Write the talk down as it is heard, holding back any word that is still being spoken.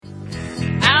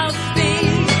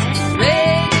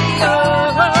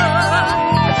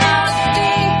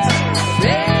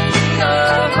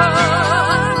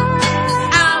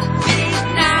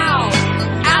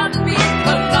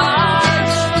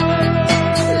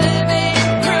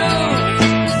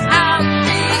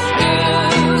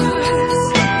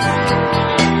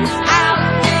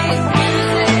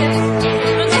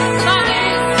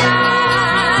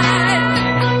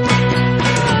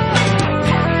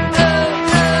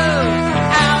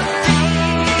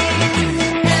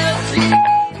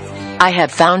I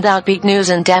have found Outbeat News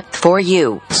in depth for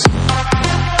you.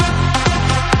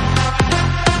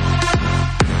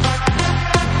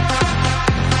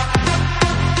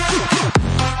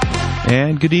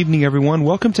 And good evening, everyone.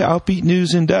 Welcome to Outbeat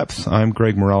News in Depth. I'm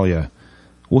Greg Moralia.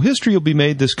 Well, history will be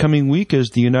made this coming week as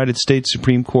the United States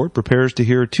Supreme Court prepares to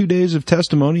hear 2 days of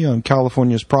testimony on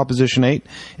California's Proposition 8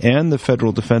 and the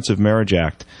Federal Defense of Marriage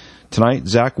Act. Tonight,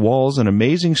 Zach Walls, an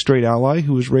amazing straight ally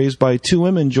who was raised by two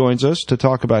women, joins us to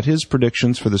talk about his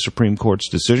predictions for the Supreme Court's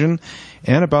decision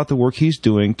and about the work he's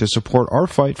doing to support our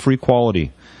fight for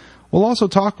equality. We'll also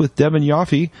talk with Devin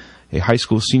Yaffe, a high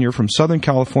school senior from Southern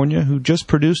California who just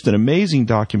produced an amazing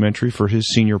documentary for his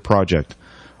senior project.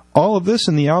 All of this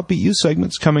in the Outbeat You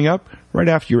segments coming up right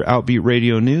after your Outbeat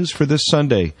Radio News for this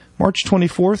Sunday, March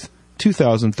 24th,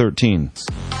 2013.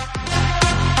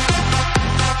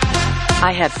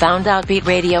 I have found Outbeat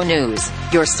Radio News,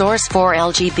 your source for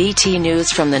LGBT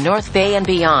news from the North Bay and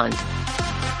beyond.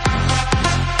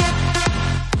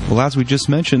 Well, as we just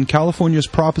mentioned, California's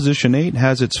Proposition 8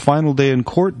 has its final day in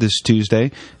court this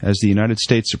Tuesday, as the United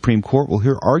States Supreme Court will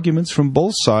hear arguments from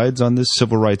both sides on this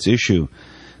civil rights issue.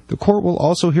 The court will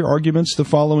also hear arguments the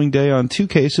following day on two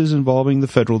cases involving the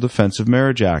Federal Defense of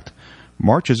Marriage Act.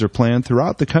 Marches are planned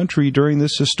throughout the country during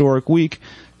this historic week,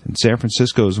 and San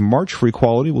Francisco's March for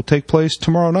Equality will take place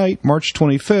tomorrow night, March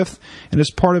 25th, and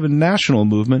is part of a national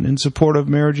movement in support of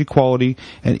marriage equality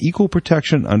and equal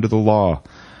protection under the law.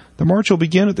 The march will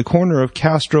begin at the corner of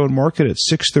Castro and Market at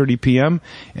 6:30 p.m.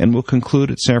 and will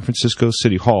conclude at San Francisco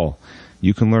City Hall.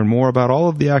 You can learn more about all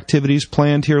of the activities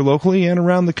planned here locally and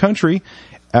around the country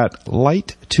at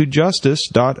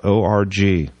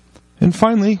lighttojustice.org. And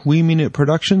finally, We Mean It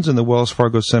Productions and the Wells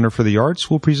Fargo Center for the Arts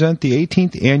will present the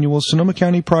 18th Annual Sonoma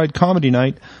County Pride Comedy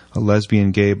Night, a lesbian,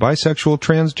 gay, bisexual,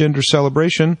 transgender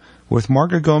celebration with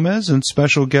Marga Gomez and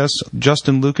special guests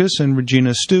Justin Lucas and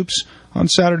Regina Stoops on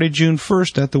Saturday, June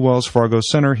 1st at the Wells Fargo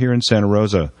Center here in Santa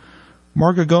Rosa.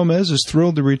 Marga Gomez is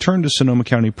thrilled to return to Sonoma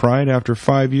County Pride after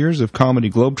 5 years of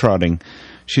comedy globetrotting.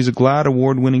 She's a GLAAD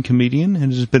award-winning comedian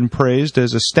and has been praised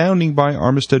as astounding by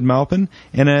Armistead Maupin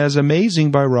and as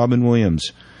amazing by Robin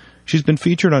Williams. She's been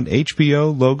featured on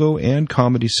HBO, Logo, and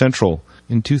Comedy Central.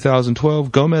 In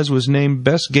 2012, Gomez was named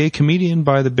Best Gay Comedian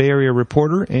by the Bay Area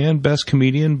Reporter and Best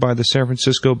Comedian by the San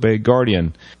Francisco Bay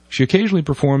Guardian. She occasionally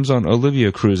performs on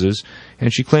Olivia cruises,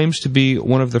 and she claims to be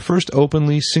one of the first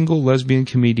openly single lesbian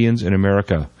comedians in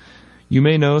America. You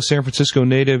may know San Francisco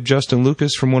native Justin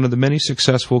Lucas from one of the many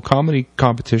successful comedy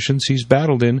competitions he's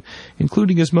battled in,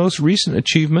 including his most recent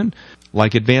achievement,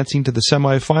 like advancing to the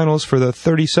semifinals for the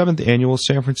 37th Annual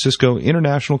San Francisco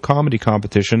International Comedy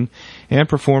Competition and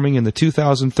performing in the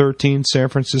 2013 San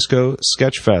Francisco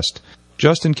Sketchfest.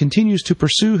 Justin continues to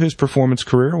pursue his performance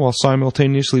career while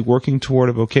simultaneously working toward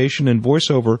a vocation in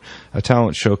voiceover, a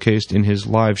talent showcased in his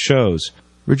live shows.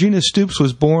 Regina Stoops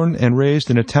was born and raised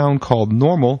in a town called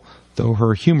Normal, though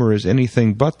her humor is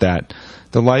anything but that.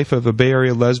 The life of a Bay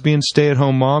Area lesbian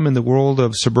stay-at-home mom in the world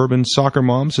of suburban soccer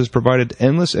moms has provided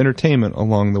endless entertainment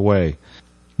along the way.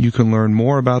 You can learn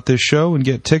more about this show and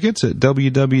get tickets at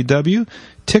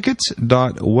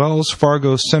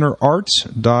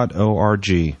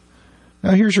www.tickets.wellsfargocenterarts.org.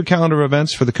 Now here's your calendar of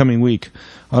events for the coming week.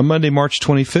 On Monday, March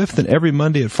 25th, and every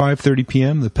Monday at 5:30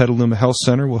 p.m., the Petaluma Health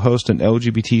Center will host an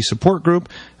LGBT support group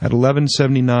at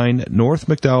 1179 North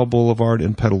McDowell Boulevard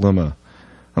in Petaluma.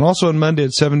 And also on Monday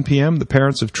at 7 p.m., the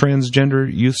Parents of Transgender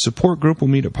Youth Support Group will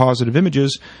meet at Positive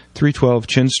Images, 312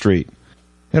 Chin Street.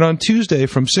 And on Tuesday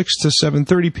from 6 to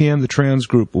 7:30 p.m., the Trans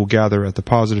Group will gather at the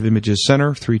Positive Images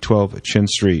Center, 312 Chin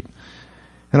Street.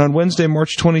 And on Wednesday,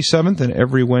 March 27th, and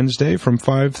every Wednesday from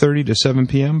 5:30 to 7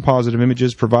 p.m., Positive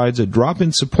Images provides a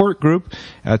drop-in support group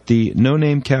at the No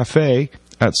Name Cafe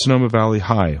at Sonoma Valley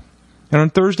High. And on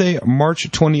Thursday, March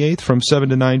 28th, from 7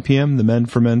 to 9 p.m., the Men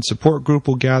for Men support group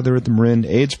will gather at the Marin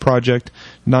AIDS Project,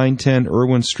 910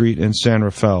 Irwin Street in San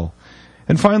Rafael.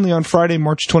 And finally, on Friday,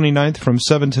 March 29th, from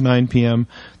 7 to 9 p.m.,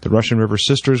 the Russian River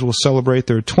Sisters will celebrate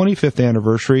their 25th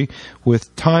anniversary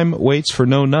with Time Waits for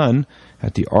No None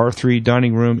at the R3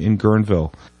 Dining Room in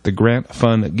Guerneville. The Grant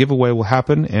Fund giveaway will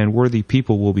happen, and worthy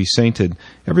people will be sainted.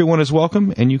 Everyone is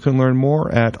welcome, and you can learn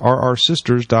more at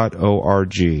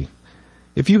rrsisters.org.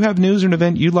 If you have news or an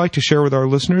event you'd like to share with our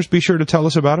listeners, be sure to tell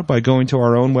us about it by going to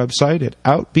our own website at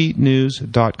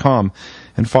outbeatnews.com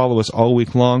and follow us all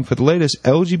week long for the latest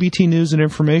LGBT news and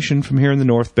information from here in the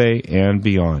North Bay and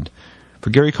beyond. For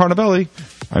Gary Carnavelli,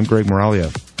 I'm Greg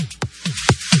Moralia.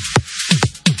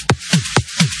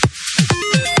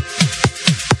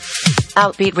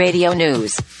 Outbeat Radio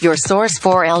News, your source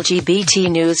for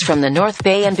LGBT news from the North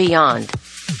Bay and beyond.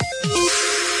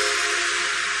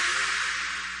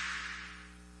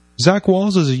 Zach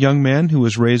Walls is a young man who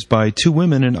was raised by two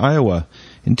women in Iowa.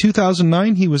 In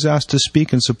 2009, he was asked to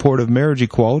speak in support of marriage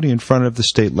equality in front of the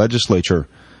state legislature.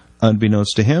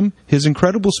 Unbeknownst to him, his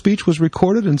incredible speech was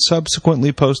recorded and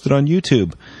subsequently posted on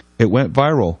YouTube. It went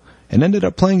viral and ended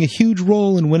up playing a huge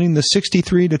role in winning the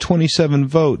 63-27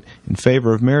 vote in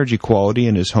favor of marriage equality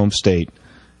in his home state.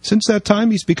 Since that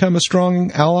time, he's become a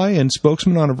strong ally and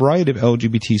spokesman on a variety of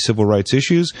LGBT civil rights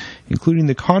issues, including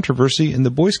the controversy in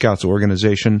the Boy Scouts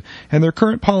organization and their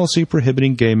current policy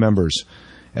prohibiting gay members.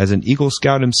 As an Eagle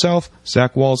Scout himself,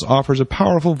 Zach Walls offers a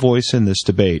powerful voice in this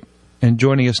debate. And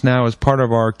joining us now as part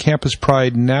of our Campus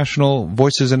Pride National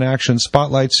Voices in Action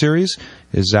Spotlight Series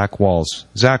is Zach Walls.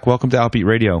 Zach, welcome to Outbeat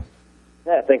Radio.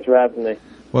 Yeah, thanks for having me.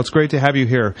 Well, it's great to have you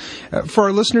here. For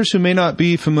our listeners who may not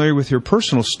be familiar with your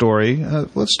personal story,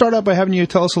 let's start out by having you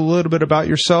tell us a little bit about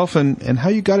yourself and how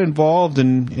you got involved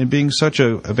in being such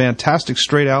a fantastic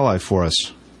straight ally for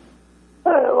us.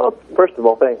 Well, first of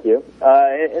all, thank you.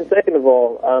 And second of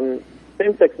all,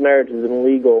 same-sex marriage has been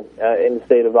legal in the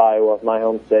state of Iowa, my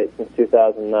home state, since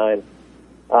 2009.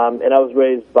 And I was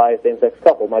raised by a same-sex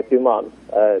couple, my two moms,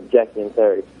 Jackie and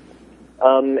Terry.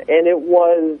 And it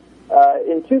was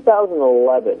in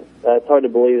 2011, it's hard to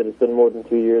believe that it's been more than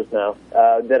 2 years now,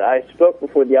 that I spoke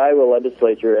before the Iowa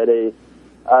legislature at a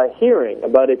hearing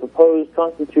about a proposed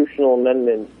constitutional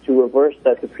amendment to reverse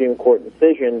that Supreme Court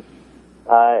decision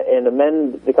and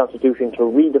amend the Constitution to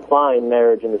redefine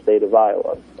marriage in the state of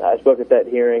Iowa. I spoke at that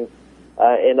hearing,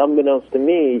 and unbeknownst to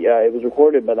me, it was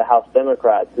recorded by the House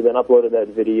Democrats, who then uploaded that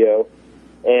video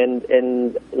and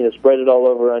spread it all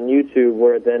over on YouTube,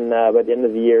 where it then, by the end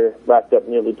of the year, racked up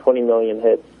nearly 20 million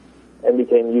hits and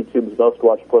became YouTube's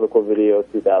most-watched political video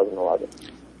of 2011.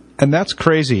 And that's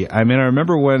crazy. I mean, I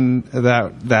remember when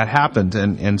that happened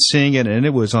and seeing it, and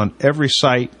it was on every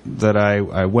site that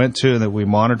I went to and that we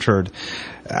monitored.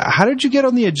 How did you get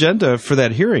on the agenda for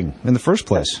that hearing in the first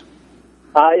place?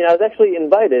 I was actually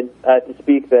invited to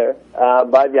speak there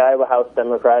by the Iowa House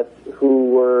Democrats,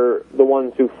 who were the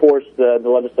ones who forced the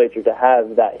legislature to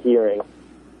have that hearing.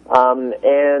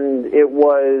 And it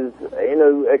was,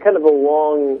 a kind of a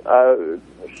long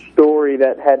story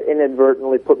that had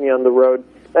inadvertently put me on the road,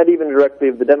 not even directly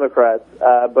of the Democrats,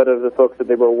 but of the folks that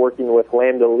they were working with,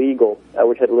 Lambda Legal,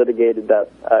 which had litigated that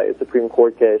Supreme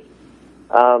Court case.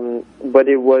 But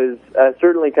it was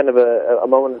certainly kind of a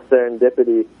moment of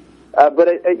serendipity. But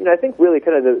I think really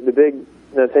kind of the big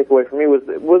takeaway for me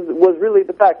was really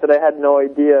the fact that I had no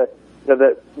idea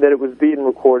that it was being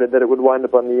recorded, that it would wind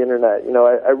up on the internet.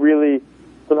 I really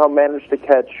somehow managed to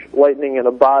catch lightning in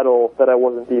a bottle that I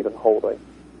wasn't even holding.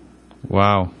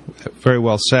 Wow, very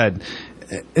well said.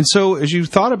 And so, as you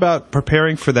thought about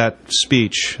preparing for that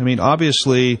speech, I mean,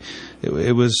 obviously,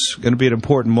 it was going to be an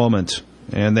important moment,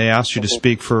 and they asked you to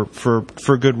speak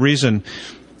for good reason.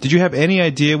 Did you have any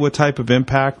idea what type of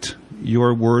impact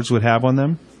your words would have on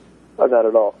them? Oh, not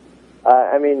at all.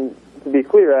 To be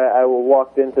clear, I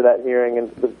walked into that hearing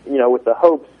and with the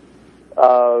hopes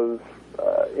of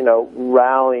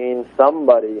rallying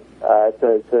somebody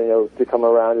to come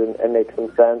around and make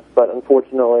some sense. But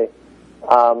unfortunately,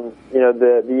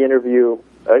 the interview,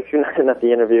 actually not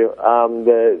the interview,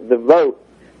 the vote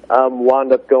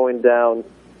wound up going down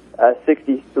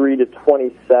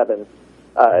 63-27.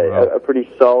 A pretty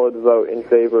solid vote in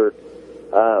favor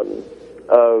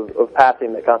of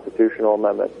passing the constitutional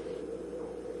amendment.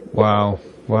 Wow.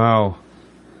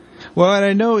 Well, and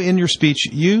I know in your speech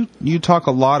you talk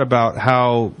a lot about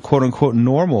how, quote-unquote,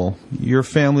 normal your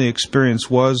family experience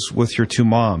was with your two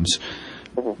moms.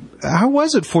 Mm-hmm. How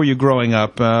was it for you growing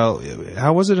up?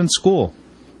 How was it in school?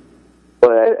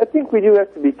 Well, I think we do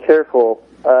have to be careful.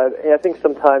 I think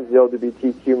sometimes the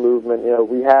LGBTQ movement,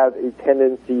 we have a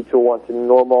tendency to want to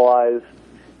normalize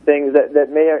things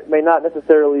that may not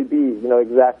necessarily be,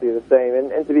 exactly the same.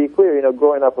 And to be clear,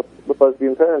 growing up with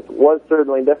lesbian parents was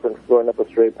certainly different from growing up with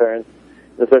straight parents,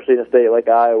 especially in a state like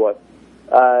Iowa.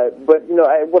 But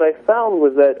what I found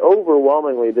was that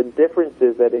overwhelmingly the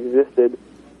differences that existed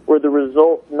were the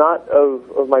result not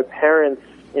of my parents,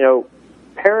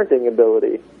 parenting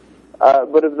ability,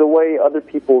 but of the way other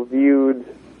people viewed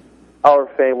our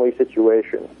family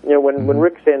situation. When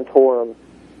Rick Santorum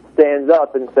stands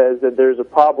up and says that there's a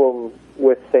problem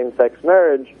with same-sex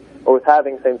marriage or with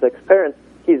having same-sex parents,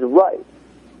 he's right.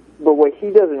 But what he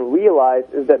doesn't realize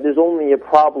is that there's only a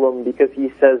problem because he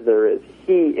says there is.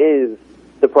 He is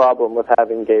the problem with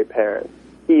having gay parents.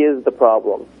 He is the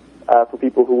problem for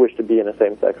people who wish to be in a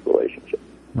same-sex relationship.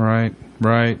 Right.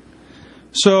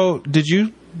 So, did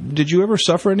you ever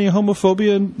suffer any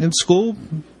homophobia in school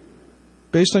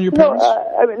based on your parents? No,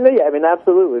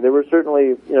 absolutely. There were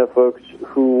certainly, folks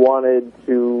who wanted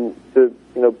to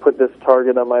put this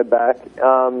target on my back.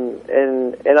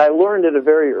 And I learned at a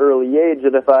very early age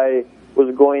that if I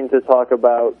was going to talk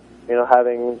about,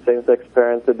 having same-sex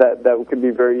parents, that could be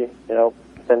very,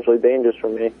 potentially dangerous for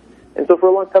me. And so for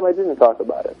a long time I didn't talk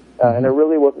about it. And it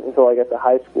really wasn't until I got to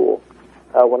high school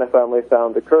when I finally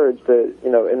found the courage to,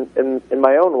 in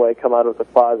my own way, come out of the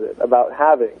closet about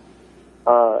having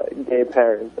gay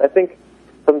parents. I think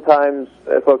sometimes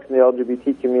folks in the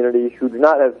LGBT community who do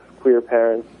not have queer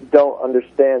parents don't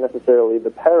understand necessarily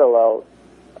the parallels,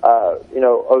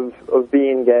 of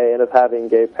being gay and of having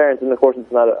gay parents. And of course,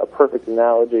 it's not a perfect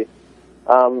analogy,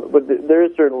 but there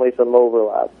is certainly some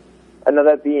overlap. And now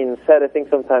that being said, I think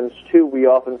sometimes too we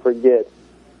often forget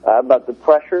about the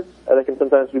pressure that can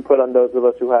sometimes be put on those of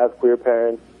us who have queer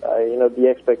parents. The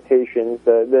expectations,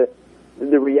 the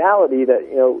reality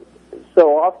that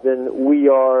so often we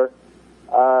are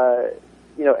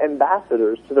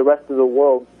ambassadors to the rest of the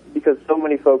world because so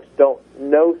many folks don't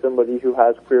know somebody who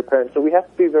has queer parents. So we have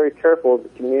to be very careful as a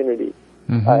community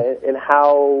in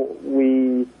how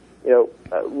we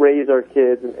raise our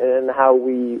kids and how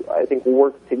we, I think,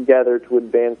 work together to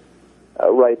advance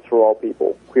rights for all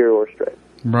people, queer or straight.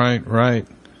 Right.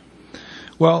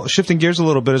 Well, shifting gears a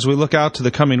little bit as we look out to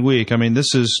the coming week, I mean,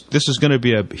 this is going to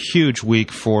be a huge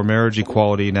week for marriage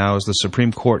equality now as the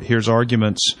Supreme Court hears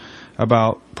arguments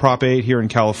about Prop 8 here in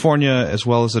California as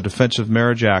well as the Defense of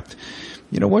Marriage Act.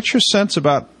 What's your sense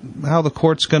about how the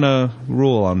court's going to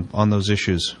rule on those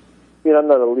issues? I'm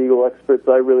not a legal expert,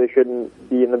 so I really shouldn't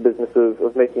be in the business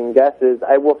of making guesses.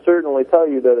 I will certainly tell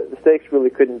you that the stakes really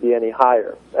couldn't be any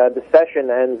higher. The session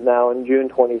ends now on June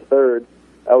 23rd,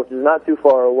 which is not too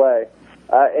far away.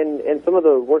 And some of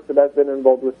the work that I've been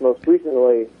involved with most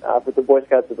recently with the Boy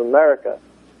Scouts of America,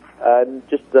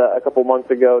 just a couple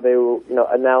months ago, they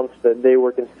announced that they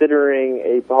were considering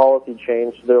a policy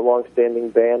change to their longstanding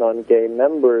ban on gay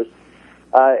members.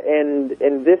 And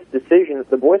this decision that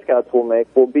the Boy Scouts will make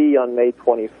will be on May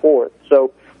 24th.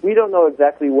 So we don't know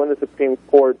exactly when the Supreme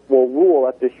Court will rule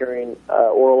after hearing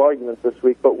oral arguments this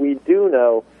week, but we do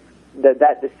know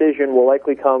that decision will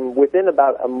likely come within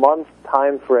about a month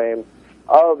time frame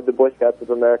of the Boy Scouts of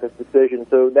America's decision.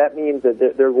 So that means that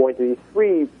there are going to be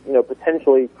three,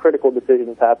 potentially critical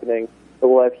decisions happening that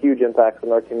will have huge impacts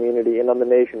on our community and on the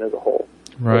nation as a whole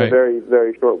in a very,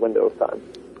 very short window of time.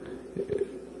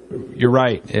 You're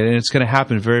right, and it's going to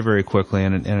happen very, very quickly,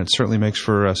 and it certainly makes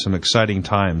for some exciting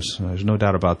times. There's no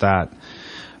doubt about that.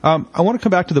 I want to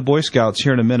come back to the Boy Scouts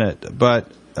here in a minute, but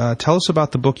tell us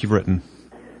about the book you've written.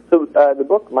 So the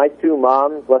book, My Two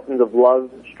Moms, Lessons of Love,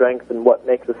 Strength, and What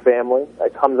Makes a Family,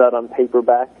 comes out on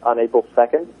paperback on April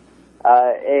 2nd.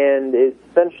 And it's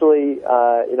essentially,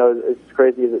 as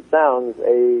crazy as it sounds,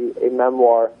 a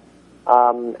memoir,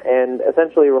 and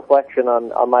essentially a reflection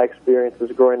on my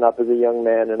experiences growing up as a young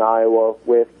man in Iowa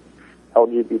with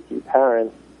LGBT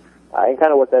parents, and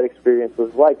kind of what that experience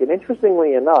was like. And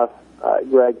interestingly enough,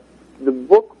 Greg, the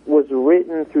book was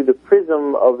written through the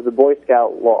prism of the Boy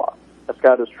Scout law. A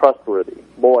Scout is trustworthy,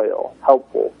 loyal,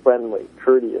 helpful, friendly,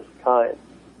 courteous, kind,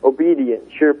 obedient,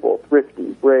 cheerful,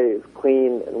 thrifty, brave,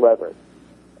 clean, and reverent.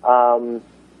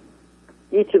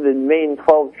 Each of the main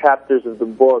 12 chapters of the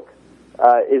book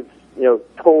is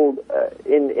told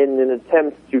in an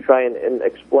attempt to try and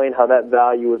explain how that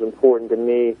value was important to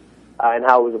me and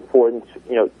how it was important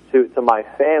to my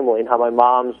family, and how my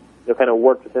mom's kind of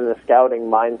worked within the scouting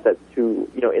mindset to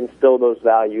instill those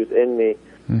values in me.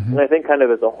 And I think kind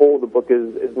of as a whole, the book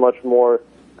is much more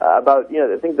about,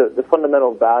 I think the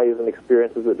fundamental values and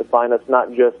experiences that define us,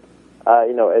 not just,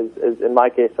 as in my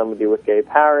case, somebody with gay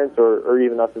parents or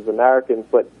even us as Americans,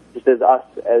 but just as us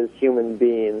as human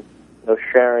beings,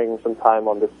 sharing some time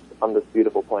on this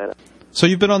beautiful planet. So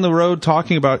you've been on the road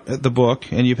talking about the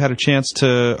book, and you've had a chance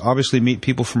to obviously meet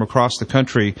people from across the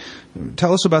country.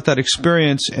 Tell us about that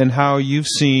experience and how you've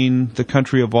seen the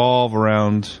country evolve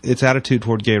around its attitude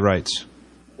toward gay rights.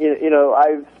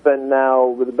 I've spent now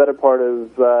with the better part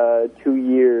of 2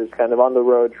 years kind of on the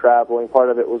road traveling. Part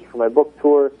of it was for my book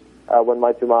tour when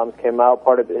My Two Moms came out.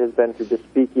 Part of it has been through just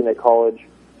speaking at college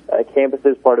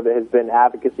campuses. Part of it has been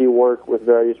advocacy work with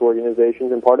various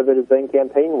organizations, and part of it has been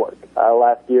campaign work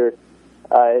last year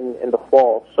in the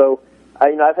fall. So,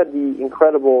 I've had the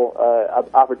incredible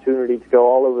opportunity to go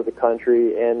all over the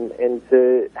country and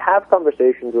to have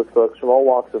conversations with folks from all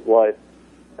walks of life.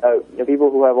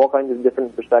 People who have all kinds of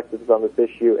different perspectives on this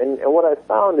issue, and what I've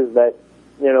found is that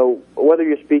whether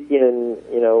you're speaking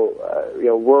in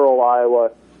rural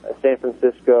Iowa, San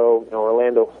Francisco,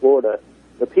 Orlando, Florida,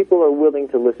 the people are willing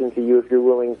to listen to you if you're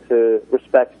willing to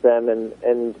respect them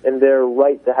and their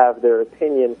right to have their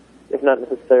opinion, if not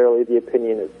necessarily the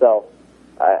opinion itself.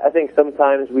 I think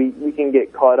sometimes we can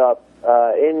get caught up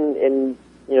in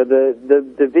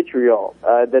the vitriol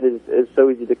that is so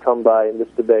easy to come by in this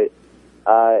debate,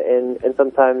 and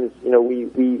sometimes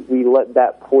we let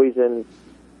that poison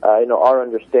our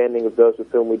understanding of those with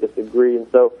whom we disagree. And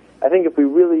so I think if we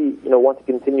really want to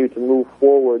continue to move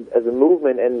forward as a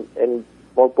movement and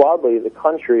more broadly as a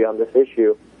country on this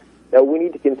issue, we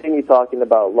need to continue talking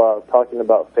about love, talking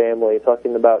about family,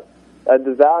 talking about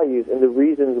the values and the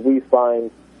reasons we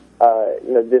find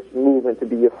this movement to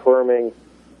be affirming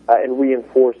and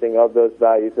reinforcing of those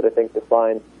values that I think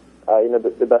define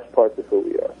the best parts of who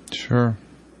we are. Sure.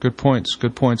 Good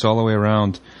points all the way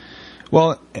around.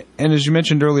 Well, and as you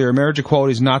mentioned earlier, marriage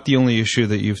equality is not the only issue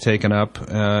that you've taken up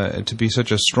to be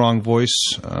such a strong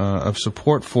voice of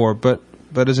support for, but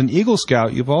as an Eagle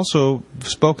Scout, you've also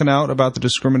spoken out about the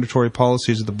discriminatory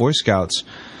policies of the Boy Scouts.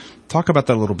 Talk about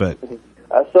that a little bit.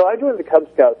 So I joined the Cub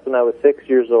Scouts when I was 6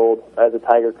 years old as a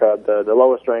Tiger Cub, the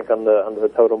lowest rank on the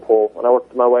totem pole, and I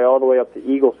worked my way all the way up to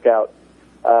Eagle Scout,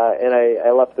 and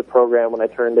I left the program when I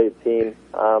turned 18,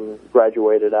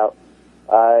 graduated out.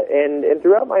 And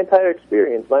throughout my entire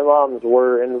experience, my moms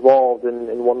were involved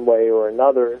in one way or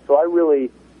another. So I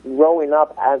really, growing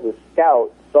up as a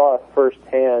Scout, saw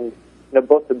firsthand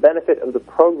both the benefit of the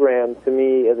program to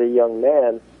me as a young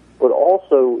man, but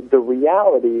also the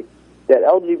reality that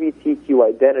LGBTQ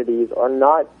identities are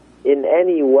not in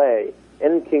any way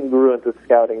incongruent with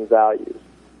Scouting values.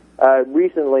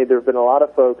 Recently, there have been a lot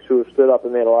of folks who have stood up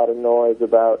and made a lot of noise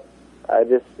about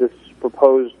this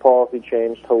proposed policy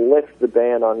change to lift the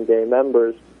ban on gay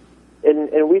members.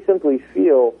 And we simply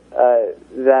feel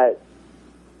that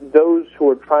those who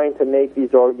are trying to make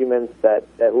these arguments that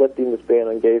lifting this ban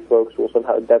on gay folks will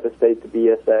somehow devastate the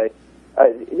BSA,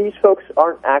 these folks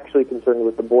aren't actually concerned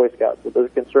with the Boy Scouts. What they're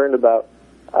concerned about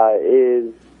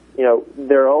is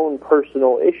their own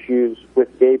personal issues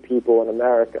with gay people in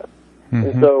America. Mm-hmm.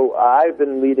 And so I've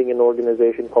been leading an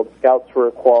organization called Scouts for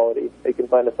Equality. You can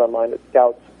find us online at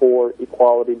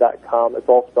scoutsforequality.com. It's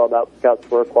all spelled out,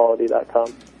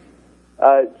 scoutsforequality.com.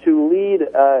 To lead,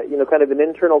 kind of an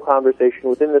internal conversation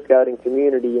within the Scouting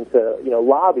community and to,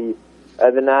 lobby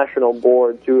the national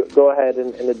board to go ahead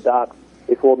and adopt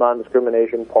a full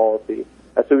non-discrimination policy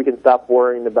so we can stop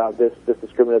worrying about this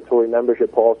discriminatory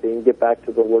membership policy and get back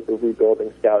to the work of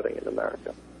rebuilding Scouting in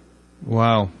America.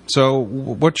 Wow. So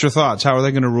what's your thoughts? How are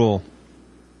they going to rule?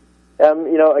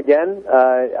 Again,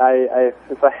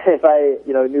 if I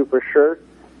knew for sure,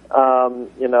 I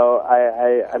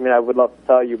would love to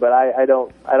tell you, but I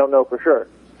don't know for sure.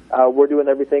 We're doing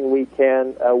everything we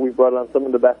can. We've brought on some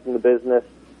of the best in the business.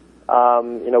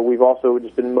 We've also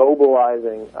just been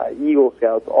mobilizing Eagle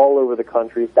Scouts all over the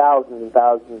country, thousands and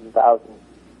thousands and thousands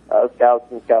of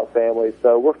Scouts and Scout families.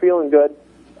 So we're feeling good.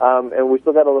 And we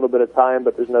still got a little bit of time,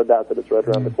 but there's no doubt that it's right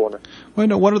around the corner. Well,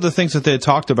 one of the things that they had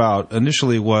talked about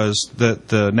initially was that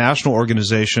the national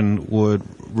organization would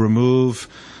remove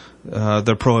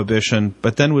the prohibition,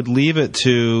 but then would leave it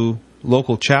to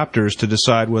local chapters to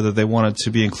decide whether they wanted to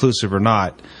be inclusive or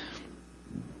not.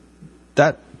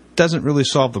 That doesn't really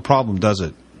solve the problem, does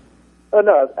it? Oh,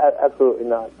 no, absolutely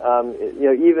not.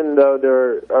 Even though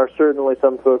there are certainly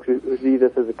some folks who see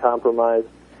this as a compromise,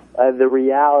 the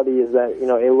reality is that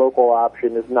a local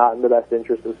option is not in the best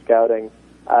interest of Scouting,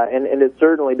 and it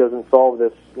certainly doesn't solve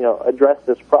this, address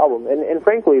this problem. And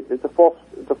frankly, it's a false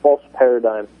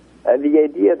paradigm. The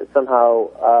idea that somehow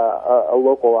a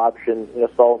local option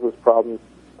solves this problem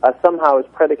somehow is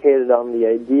predicated on the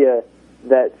idea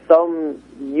that some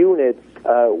units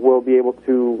will be able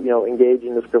to engage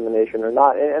in discrimination or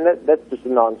not, and that's just a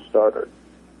non-starter.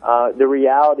 The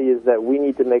reality is that we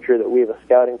need to make sure that we have a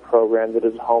Scouting program that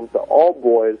is home to all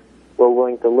boys who are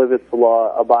willing to live its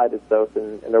law, abide its oath,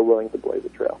 and are willing to blaze a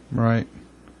trail. Right.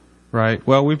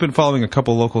 Well, we've been following a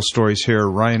couple local stories here.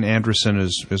 Ryan Anderson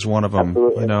is one of them.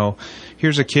 Absolutely.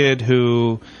 Here's a kid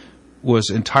who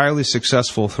was entirely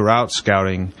successful throughout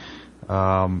Scouting,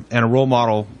 and a role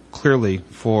model clearly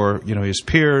for his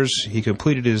peers. He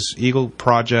completed his Eagle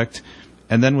project,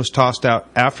 and then was tossed out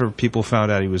after people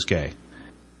found out he was gay.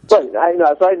 Right,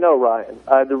 I know Ryan.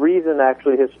 The reason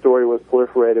actually his story was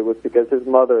proliferated was because his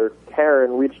mother,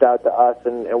 Karen, reached out to us,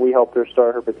 and we helped her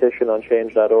start her petition on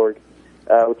Change.org,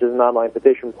 which is an online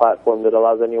petition platform that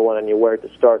allows anyone anywhere to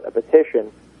start a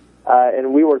petition.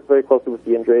 And we worked very closely with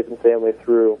the Andresen family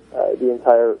through the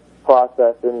entire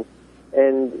process. And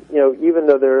even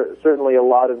though there are certainly a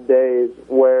lot of days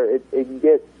where it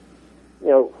gets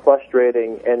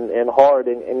frustrating and hard,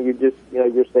 and you just,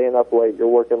 you're staying up late, you're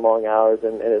working long hours,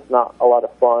 and it's not a lot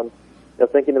of fun.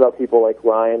 Thinking about people like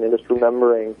Ryan and just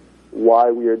remembering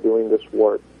why we are doing this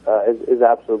work is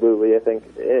absolutely, I think,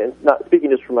 and not speaking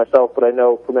just for myself, but I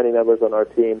know for many members on our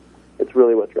team, it's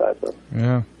really what drives us.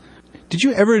 Yeah. Did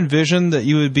you ever envision that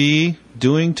you would be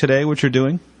doing today what you're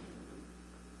doing?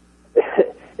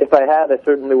 If I had, I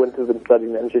certainly wouldn't have been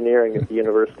studying engineering at the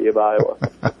University of Iowa.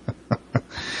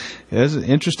 It's an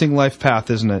interesting life path,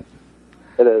 isn't it?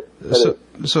 It is.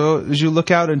 So as you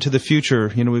look out into the future,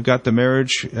 we've got the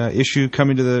marriage issue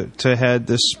coming to head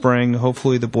this spring.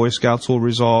 Hopefully the Boy Scouts will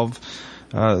resolve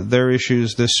their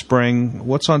issues this spring.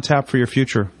 What's on tap for your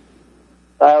future?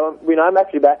 I'm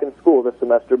actually back in school this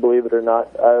semester, believe it or not,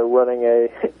 running a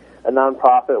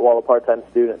nonprofit while a part-time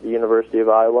student at the University of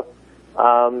Iowa.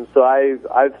 So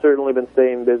I've certainly been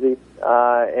staying busy,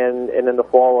 and in the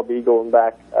fall I'll be going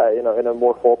back, in a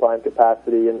more full-time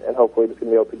capacity, and hopefully just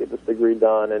going to be able to get this degree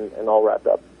done and all wrapped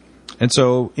up. And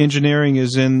so engineering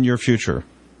is in your future?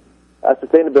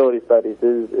 Sustainability studies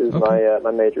is okay.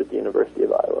 my major at the University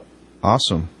of Iowa.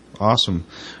 Awesome.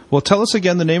 Well, tell us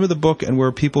again the name of the book and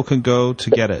where people can go to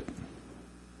get it.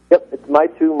 Yep, it's My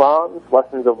Two Moms,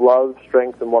 Lessons of Love,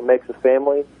 Strength, and What Makes a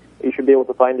Family. You should be able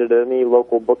to find it at any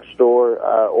local bookstore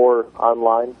or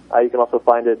online. You can also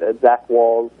find it at Zach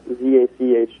Wahls,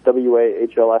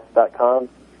 ZachWahls.com.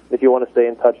 If you want to stay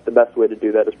in touch, the best way to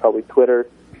do that is probably Twitter,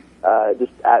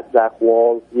 just at Zach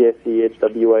Wahls,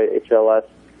 ZachWahls,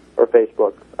 or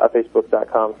Facebook,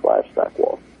 Facebook.com/Zach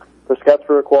Wahls. For Scouts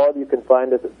for Equality, you can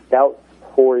find us at Scouts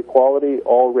for Equality,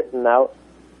 all written out,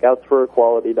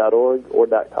 scoutsforequality.org or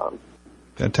 .com.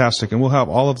 Fantastic. And we'll have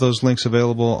all of those links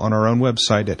available on our own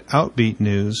website at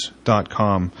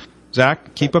outbeatnews.com.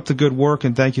 Zach, keep up the good work,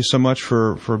 and thank you so much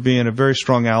for being a very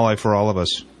strong ally for all of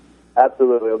us.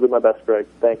 Absolutely. I'll do my best, Greg.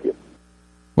 Thank you.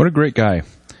 What a great guy.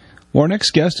 Well, our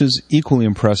next guest is equally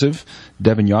impressive.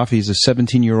 Devin Yaffe is a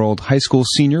 17-year-old high school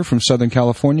senior from Southern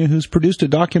California who's produced a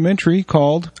documentary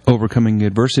called Overcoming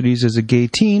Adversities as a Gay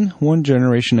Teen, One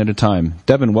Generation at a Time.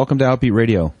 Devin, welcome to Outbeat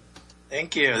Radio.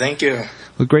 Thank you.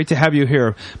 Well, great to have you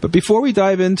here. But before we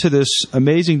dive into this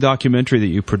amazing documentary that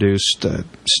you produced,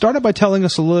 start out by telling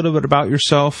us a little bit about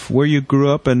yourself, where you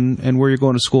grew up, and where you're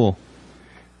going to school.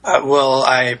 I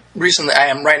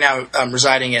am right now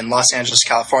residing in Los Angeles,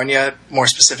 California, more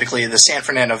specifically the San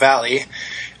Fernando Valley.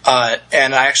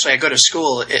 And I go to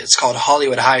school. It's called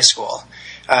Hollywood High School.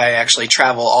 I actually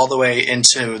travel all the way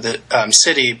into the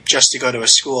city just to go to a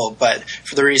school, but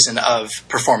for the reason of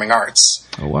performing arts.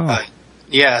 Oh, wow.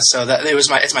 So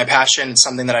it's my passion. It's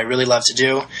something that I really love to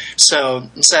do. So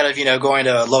instead of, going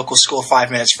to a local school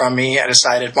 5 minutes from me, I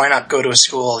decided why not go to a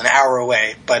school an hour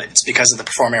away, but it's because of the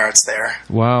performing arts there.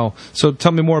 Wow. So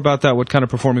tell me more about that. What kind of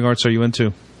performing arts are you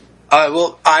into?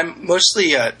 Well, I'm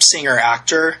mostly a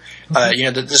singer-actor.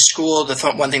 Okay. The school,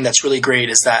 one thing that's really great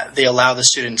is that they allow the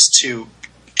students to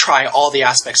try all the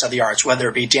aspects of the arts, whether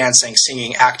it be dancing,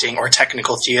 singing, acting, or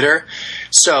technical theater.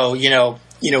 So,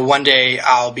 one day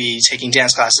I'll be taking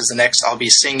dance classes, the next I'll be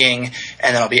singing,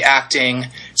 and then I'll be acting.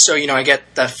 So, I get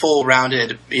that full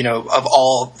rounded, of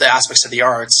all the aspects of the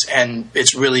arts, and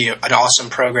it's really an awesome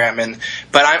program.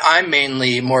 But I'm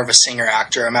mainly more of a singer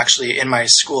actor. I'm actually in my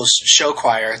school's show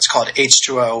choir. It's called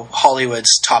H2O,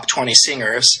 Hollywood's Top 20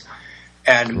 Singers.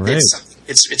 And Great. it's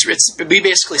we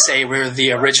basically say we're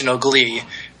the original Glee.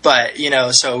 But,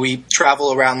 so we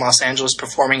travel around Los Angeles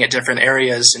performing at different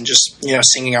areas and just,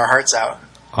 singing our hearts out.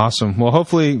 Awesome. Well,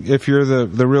 hopefully, if you're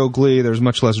the real Glee, there's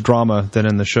much less drama than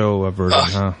in the show version,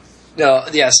 huh? No,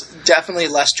 yes, definitely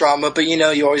less drama. But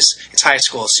it's high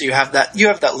school, so you have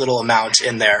that little amount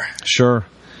in there. Sure.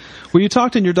 Well, you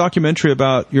talked in your documentary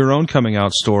about your own coming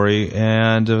out story,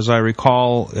 and as I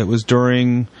recall, it was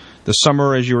during the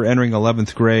summer as you were entering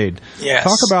 11th grade. Yes.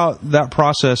 Talk about that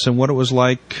process and what it was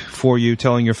like for you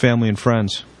telling your family and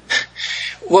friends.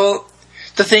 Well,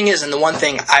 the thing is, and the one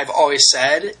thing I've always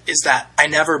said, is that I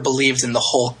never believed in the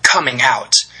whole coming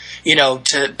out.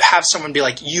 To have someone be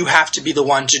like, you have to be the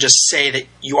one to just say that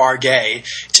you are gay.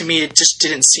 To me, it just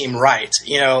didn't seem right.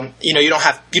 You don't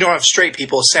have straight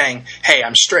people saying, "Hey,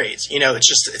 I'm straight."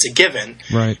 It's a given.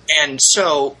 Right. And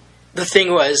so the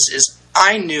thing is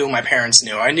I knew my parents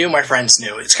knew. I knew my friends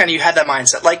knew. It's kind of, you had that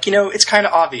mindset, it's kind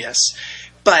of obvious,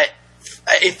 but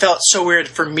it felt so weird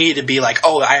for me to be like,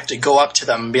 oh, I have to go up to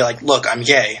them and be like, look, I'm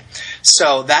gay.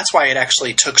 So that's why it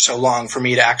actually took so long for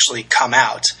me to actually come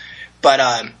out. But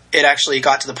it actually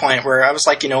got to the point where I was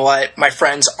like, you know what? My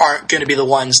friends aren't going to be the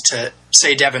ones to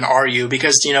say, Devin, are you?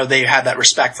 Because, they had that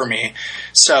respect for me.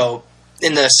 So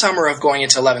in the summer of going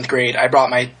into 11th grade, I brought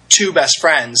my two best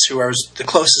friends who I was the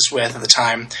closest with at the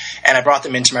time, and I brought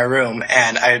them into my room,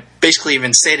 and I basically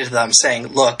even stated to them saying,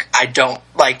 look, I don't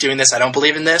like doing this, I don't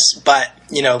believe in this, but,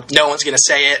 no one's going to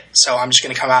say it, so I'm just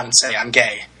going to come out and say I'm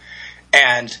gay.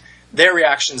 And their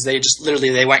reactions, they just literally,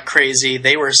 they went crazy.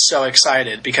 They were so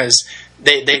excited because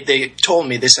they told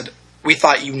me, they said, we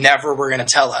thought you never were going to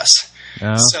tell us.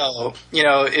 Yeah. So,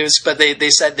 it was, but they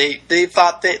said they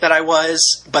thought that I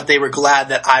was, but they were glad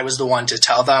that I was the one to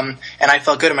tell them. And I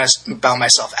felt good about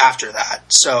myself after that.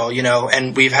 So,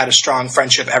 and we've had a strong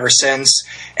friendship ever since.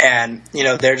 And,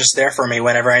 they're just there for me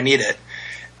whenever I need it.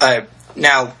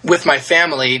 Now, with my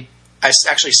family, I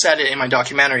actually said it in my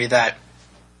documentary that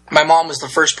my mom was the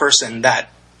first person that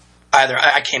either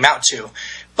I came out to,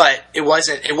 but it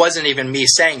wasn't even me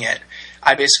saying it.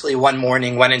 I basically one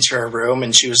morning went into her room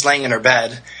and she was laying in her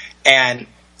bed and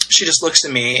she just looks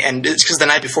at me, and it's because the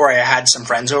night before I had some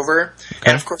friends over, okay.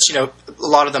 And of course, a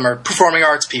lot of them are performing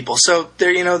arts people. So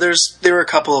there were a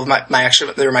couple of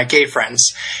they were my gay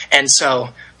friends. And so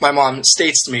my mom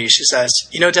states to me, she says,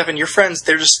 Devin, your friends,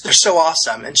 they're so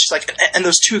awesome. And she's like, and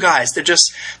those two guys, they're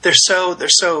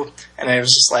so, and I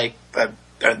was just like,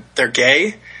 they're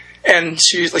gay? And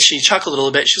she chuckled a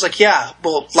little bit. She was like, yeah,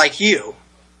 well, like you.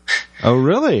 Oh,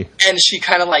 really? And she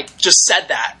kind of just said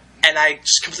that, and I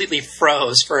just completely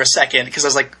froze for a second because I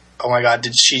was like, "Oh my God,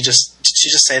 did she just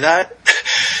say that?"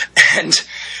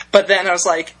 But then I was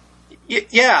like,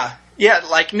 "Yeah,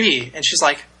 like me." And she's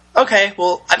like, "Okay,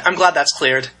 well, I'm glad that's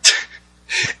cleared."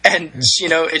 And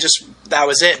that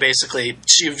was it basically.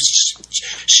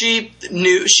 She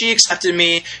knew, she accepted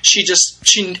me.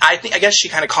 I guess she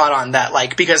kind of caught on that,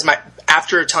 because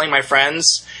after telling my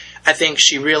friends, I think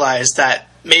she realized that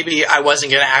maybe I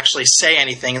wasn't going to actually say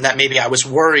anything, and that maybe I was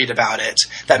worried about it,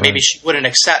 that maybe she wouldn't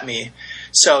accept me.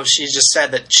 So she just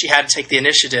said that she had to take the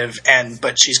initiative,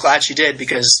 but she's glad she did,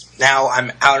 because now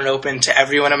I'm out and open to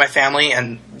everyone in my family,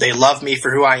 and they love me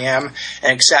for who I am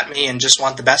and accept me and just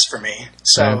want the best for me.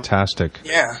 So, fantastic.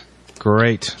 Yeah.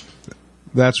 Great.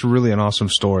 That's really an awesome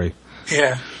story.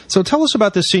 Yeah. So tell us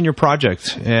about this senior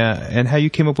project and how you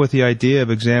came up with the idea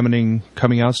of examining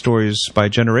coming out stories by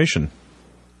generation.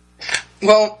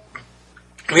 Well,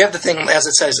 we have the thing, as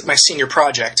it says, my senior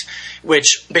project,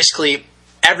 which basically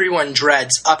everyone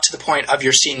dreads up to the point of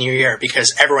your senior year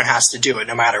because everyone has to do it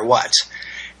no matter what.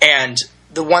 And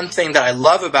the one thing that I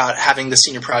love about having the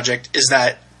senior project is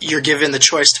that you're given the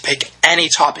choice to pick any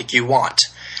topic you want.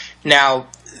 Now,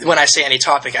 when I say any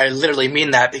topic, I literally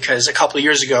mean that because a couple of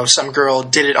years ago, some girl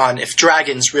did it on if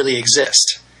dragons really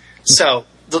exist. So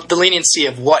the leniency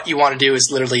of what you want to do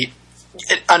is literally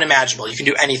unimaginable. You can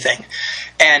do anything.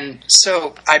 And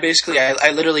so I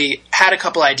literally had a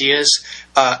couple ideas.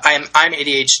 I'm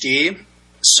ADHD,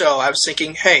 so I was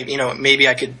thinking, hey, maybe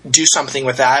I could do something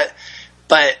with that.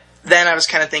 But then I was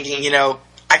kind of thinking,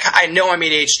 I know I'm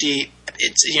ADHD.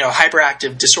 It's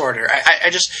hyperactive disorder.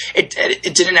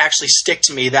 It didn't actually stick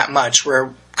to me that much,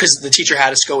 because the teacher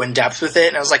had us go in depth with it,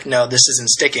 and I was like, no, this isn't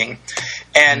sticking.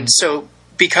 And so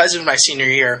because of my senior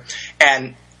year,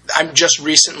 and I'm just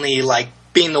recently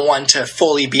being the one to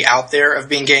fully be out there of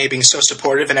being gay, being so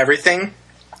supportive and everything,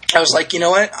 I was like, you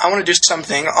know what? I want to do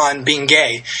something on being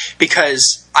gay,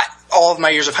 because all of my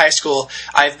years of high school,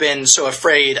 I've been so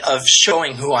afraid of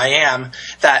showing who I am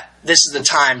that this is the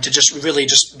time to just really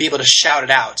just be able to shout it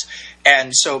out.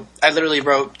 And so I literally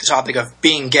wrote the topic of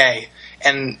being gay,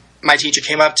 and my teacher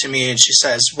came up to me and she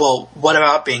says, well, what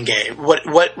about being gay? What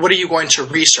are you going to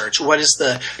research? What is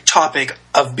the topic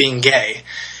of being gay?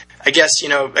 I guess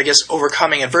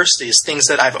overcoming adversities, things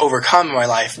that I've overcome in my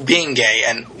life, being gay,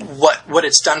 and what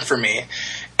it's done for me.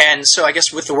 And so I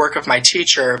guess with the work of my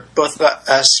teacher, both of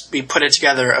us, we put it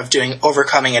together of doing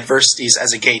overcoming adversities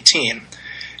as a gay teen.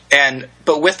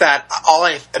 But with that, all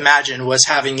I imagined was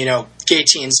having, gay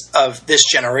teens of this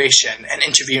generation and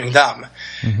interviewing them.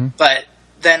 Mm-hmm. But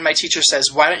then my teacher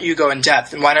says, why don't you go in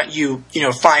depth, and why don't you,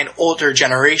 find older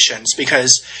generations,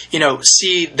 because,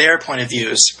 see their point of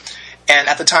views. And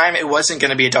at the time, it wasn't going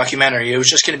to be a documentary. It was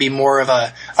just going to be more of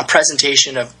a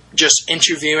presentation of just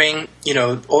interviewing,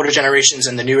 older generations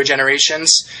and the newer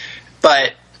generations.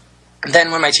 But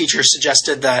then when my teacher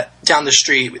suggested that down the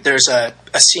street there's a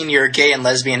senior gay and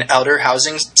lesbian elder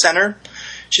housing center,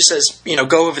 she says,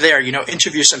 go over there,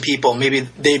 interview some people. Maybe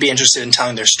they'd be interested in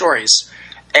telling their stories.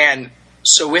 And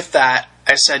so with that,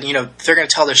 I said, they're going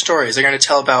to tell their stories. They're going to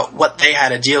tell about what they had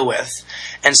to deal with.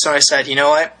 And so I said, you know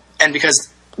what? And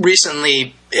because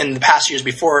recently, in the past years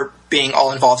before being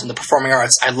all involved in the performing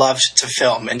arts, I loved to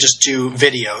film and just do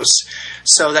videos.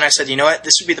 So then I said, you know what,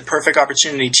 this would be the perfect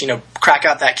opportunity to, crack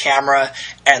out that camera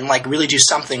and really do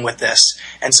something with this.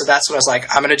 And so that's what I was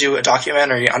like, I'm going to do a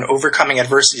documentary on overcoming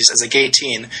adversities as a gay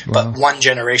teen, but one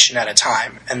generation at a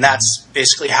time. And that's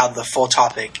basically how the full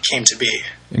topic came to be.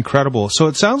 Incredible. So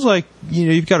it sounds like,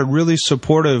 you've got a really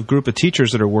supportive group of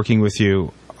teachers that are working with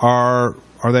you. Are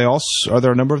are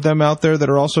there a number of them out there that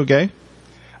are also gay?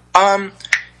 At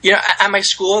my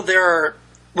school, there are,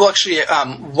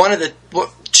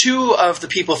 two of the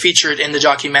people featured in the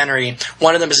documentary,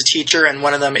 one of them is a teacher and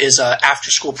one of them is an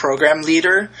after-school program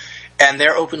leader, and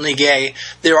they're openly gay.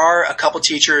 There are a couple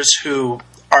teachers who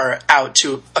are out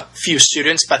to a few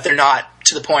students, but they're not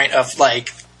to the point of, like,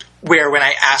 where when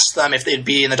I asked them if they'd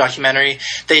be in the documentary,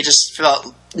 they just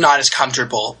felt not as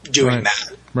comfortable doing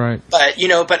that. Right. But,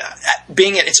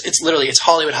 being it's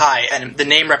Hollywood High, and the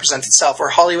name represents itself. Where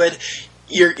Hollywood,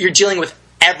 you're dealing with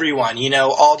everyone,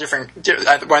 all different,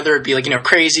 whether it be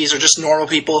crazies or just normal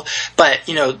people. But,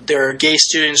 there are gay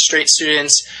students, straight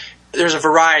students. There's a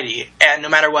variety, and no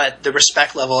matter what, the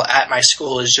respect level at my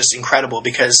school is just incredible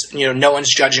because, no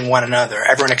one's judging one another.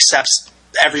 Everyone accepts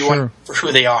everyone for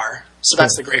who they are. So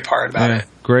that's the great part about it.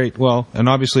 Great. Well, and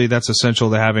obviously that's essential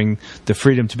to having the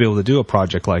freedom to be able to do a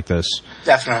project like this.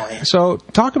 Definitely. So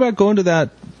talk about going to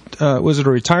that, was it a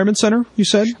retirement center, you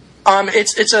said?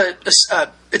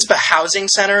 It's a housing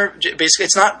center. Basically,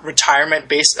 it's not retirement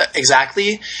based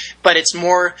exactly, but it's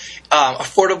more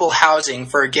affordable housing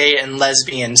for gay and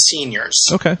lesbian seniors.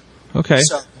 Okay.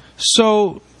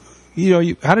 So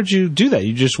how did you do that?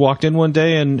 You just walked in one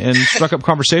day and struck up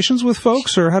conversations with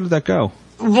folks, or how did that go?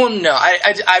 Well, no,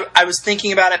 I was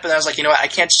thinking about it, but I was like, you know what, I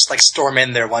can't just storm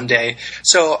in there one day.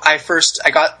 So I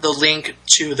got the link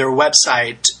to their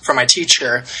website from my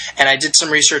teacher, and I did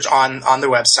some research on their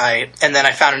website, and then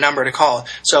I found a number to call.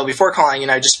 So before calling,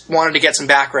 I just wanted to get some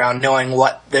background, knowing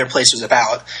what their place was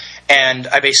about. And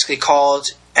I basically called,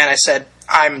 and I said,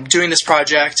 I'm doing this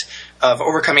project of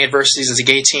overcoming adversities as a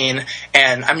gay teen,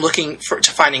 and I'm looking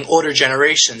to finding older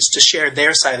generations to share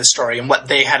their side of the story and what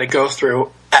they had to go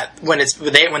through when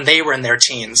they were in their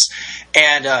teens.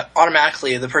 And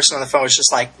automatically, the person on the phone was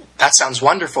just like, "That sounds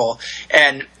wonderful."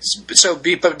 And so,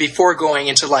 but before going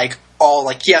into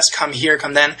yes, come here,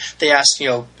 come then, they asked,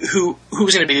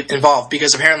 who's going to be involved,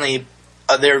 because apparently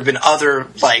there have been other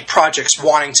projects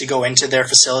wanting to go into their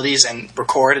facilities and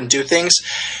record and do things,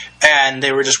 and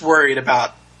they were just worried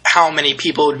about how many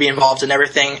people would be involved in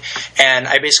everything. And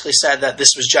I basically said that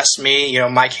this was just me,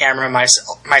 my camera,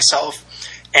 myself,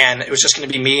 and it was just going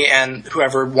to be me and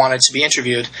whoever wanted to be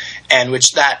interviewed. And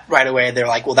which that right away, they're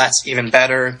like, well, that's even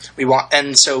better.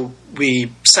 And so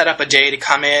we set up a day to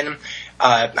come in.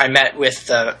 I met with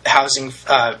the housing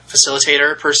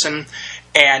facilitator person,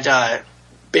 and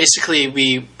basically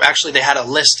they had a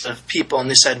list of people, and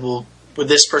they said, well, would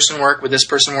this person work? Would this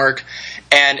person work?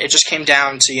 And it just came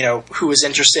down to, who was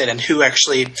interested and who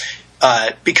actually,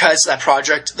 because that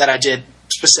project that I did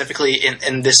specifically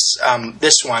in this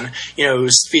one, it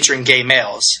was featuring gay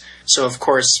males. So, of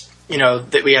course,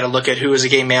 that we had to look at who was a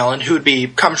gay male and who would be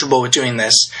comfortable with doing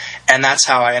this. And that's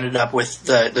how I ended up with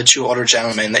the two older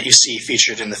gentlemen that you see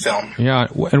featured in the film. Yeah,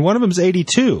 and one of them is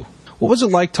 82. What was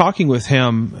it like talking with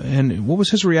him, and what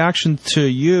was his reaction to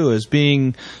you as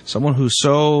being someone who's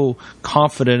so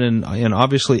confident and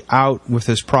obviously out with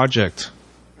this project?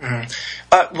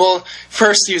 Mm-hmm. Well,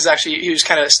 first he was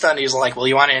kind of stunned. He was like, "Well,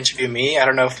 you want to interview me? I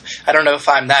don't know if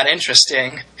I'm that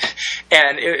interesting."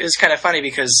 And it was kind of funny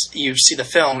because you see the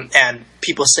film and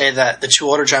people say that the two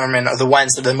older gentlemen are the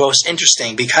ones that are the most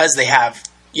interesting because they have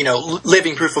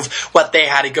living proof of what they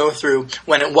had to go through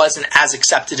when it wasn't as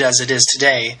accepted as it is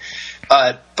today.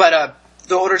 But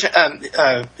the older,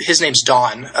 his name's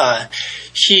Don.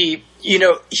 He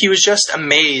was just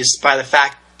amazed by the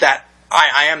fact that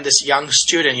I am this young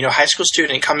student, high school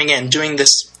student coming in doing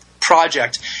this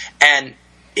project, and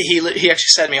he actually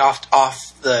said to me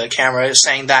off the camera,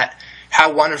 saying that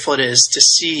how wonderful it is to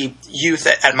see youth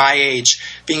at my age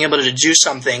being able to do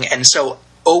something and so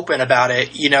open about it,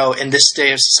 in this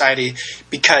day of society,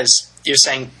 because you're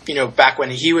saying, back when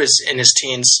he was in his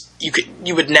teens,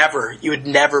 you would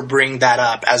never bring that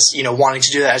up as, wanting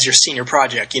to do that as your senior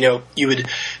project. You would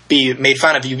be made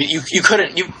fun of. You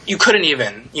couldn't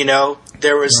even,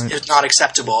 there was, It was not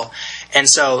acceptable. And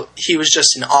so he was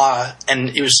just in awe,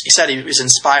 and he said he was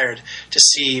inspired to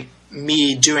see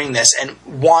me doing this and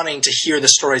wanting to hear the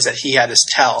stories that he had to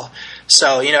tell.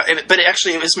 So, but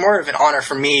it was more of an honor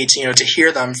for me to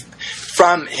hear them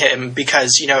from him,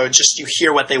 because, just you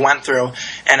hear what they went through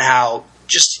and how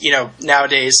just,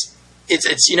 nowadays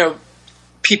it's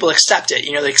people accept it,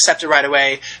 they accept it right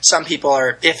away. Some people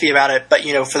are iffy about it, but,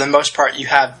 for the most part, you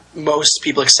have most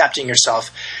people accepting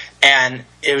yourself. And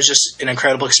it was just an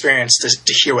incredible experience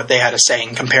to hear what they had to say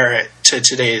and compare it to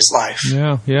today's life.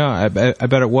 Yeah, I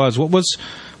bet it was. What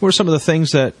were some of the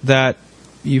things that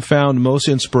you found most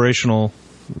inspirational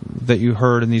that you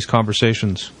heard in these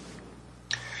conversations?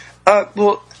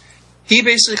 Well, he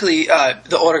basically,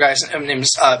 the older guy's name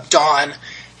is Don.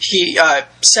 he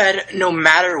said no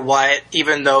matter what,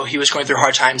 even though he was going through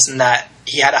hard times and that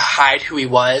he had to hide who he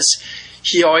was,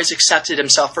 he always accepted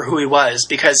himself for who he was,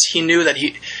 because he knew that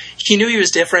he knew he was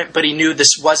different, but he knew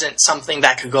this wasn't something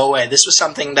that could go away. This was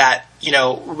something that,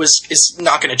 is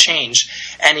not going to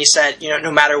change. And he said,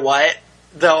 no matter what,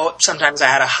 though sometimes I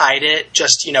had to hide it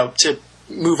just, to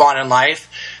move on in life.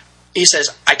 He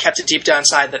says, I kept it deep down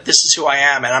inside that this is who I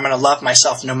am, and I'm going to love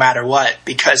myself no matter what,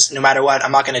 because no matter what,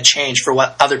 I'm not going to change for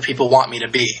what other people want me to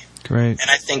be. Great. And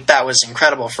I think that was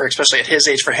incredible, especially at his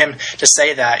age, for him to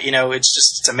say that.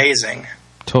 It's amazing.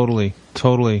 Totally.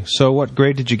 So what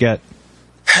grade did you get?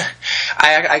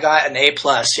 I got an A+.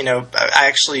 I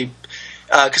actually,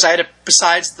 because I had to,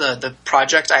 besides the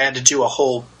project, I had to do a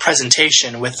whole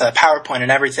presentation with a PowerPoint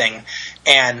and everything.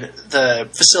 And the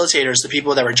facilitators, the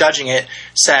people that were judging it,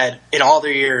 said in all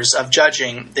their years of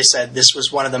judging, they said this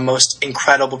was one of the most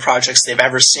incredible projects they've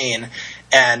ever seen.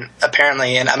 And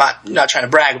apparently, and I'm not trying to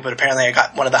brag, but apparently I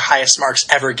got one of the highest marks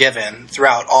ever given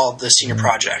throughout all of the senior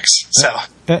projects. So,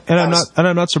 and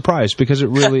I'm not surprised, because it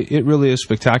really is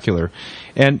spectacular,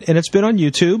 and it's been on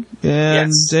YouTube,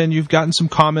 and yes. And you've gotten some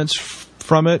comments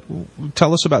from it.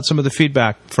 Tell us about some of the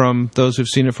feedback from those who've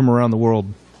seen it from around the world.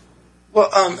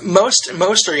 Well, most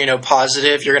are,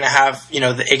 positive. You're going to have,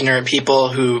 the ignorant people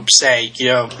who say,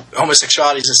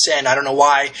 homosexuality is a sin. I don't know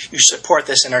why you support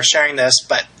this and are sharing this,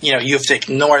 but, you have to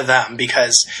ignore them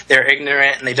because they're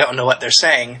ignorant and they don't know what they're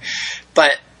saying.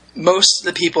 But most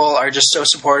of the people are just so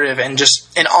supportive and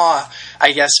just in awe,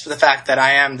 I guess, for the fact that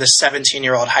I am this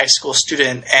 17-year-old high school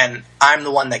student and I'm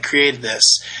the one that created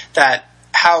this, that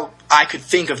how I could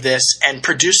think of this and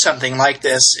produce something like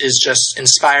this is just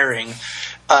inspiring.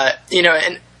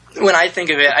 And when I think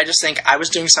of it, I just think I was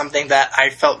doing something that I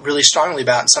felt really strongly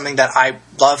about and something that I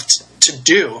loved to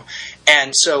do.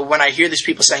 And so when I hear these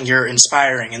people saying you're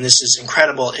inspiring and this is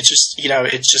incredible, it's just,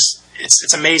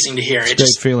 it's amazing to hear. It's it great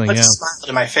just feeling, puts yeah. a smile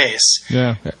to my face.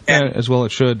 Yeah, as well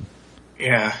it should.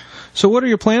 Yeah. So what are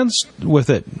your plans with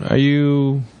it? Are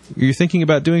you thinking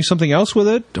about doing something else with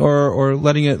it, or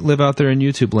letting it live out there in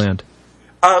YouTube land?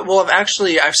 Well, I've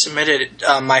submitted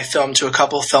my film to a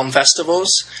couple film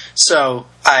festivals, so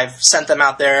I've sent them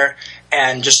out there,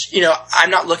 and just,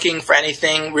 I'm not looking for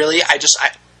anything really.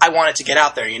 I want it to get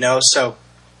out there, so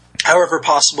however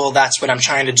possible, that's what I'm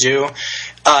trying to do.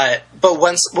 But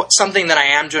something that I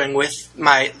am doing with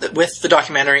the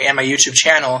documentary and my YouTube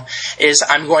channel is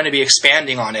I'm going to be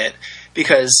expanding on it,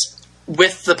 because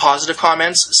with the positive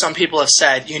comments, some people have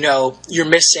said, you're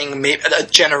missing a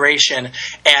generation.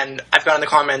 And I've got in the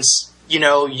comments, you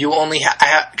only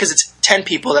have, because it's 10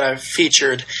 people that I've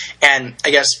featured, and I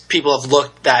guess people have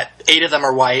looked that 8 of them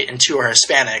are white and 2 are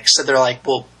Hispanic. So they're like,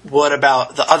 well, what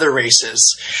about the other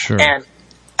races? Sure. And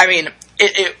I mean,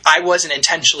 I wasn't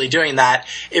intentionally doing that.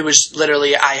 It was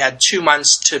literally, I had 2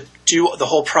 months to do the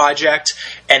whole project.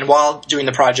 And while doing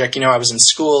the project, I was in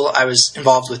school. I was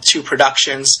involved with 2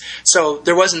 productions. So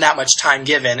there wasn't that much time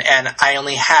given. And I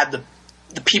only had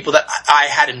the people that I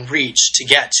had in reach to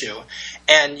get to.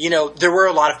 And, there were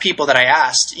a lot of people that I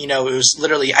asked. It was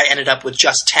literally, I ended up with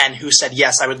just 10 who said,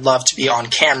 yes, I would love to be on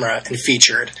camera and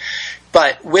featured.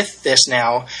 But with this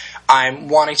now, I'm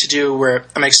wanting to do where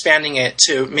I'm expanding it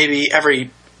to maybe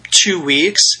every 2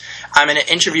 weeks. I'm going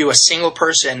to interview a single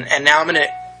person, and now I'm going to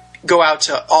go out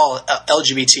to all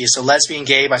LGBT, so lesbian,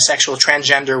 gay, bisexual,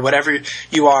 transgender, whatever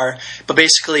you are, but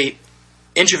basically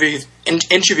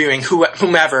interviewing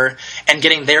whomever and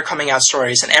getting their coming out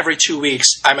stories. And every 2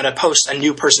 weeks, I'm going to post a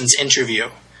new person's interview.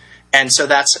 And so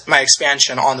that's my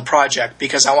expansion on the project,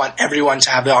 because I want everyone to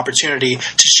have the opportunity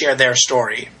to share their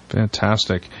story.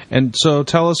 Fantastic. And so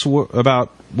tell us about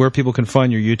where people can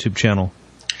find your YouTube channel.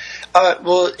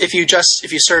 Well, if you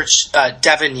search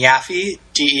Devon Yaffe,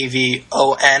 DEVONYAFF,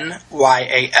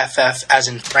 as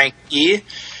in Frank E.,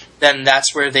 then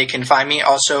that's where they can find me.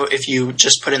 Also, if you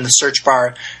just put in the search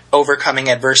bar "Overcoming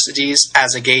Adversities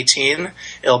as a Gay Teen,"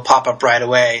 it'll pop up right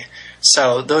away.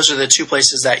 So those are the 2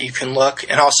 places that you can look.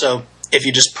 And also, if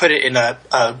you just put it in a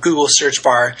Google search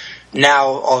bar, now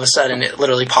all of a sudden it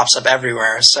literally pops up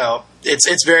everywhere. So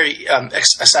it's very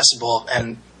accessible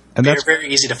and that's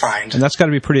very easy to find. And that's got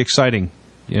to be pretty exciting,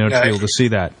 to be able to see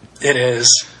that. It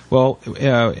is. Well,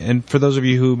 and for those of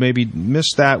you who maybe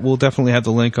missed that, we'll definitely have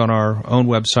the link on our own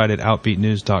website at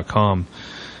outbeatnews.com.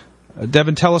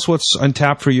 Devon, tell us what's on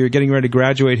tap for you. You're getting ready to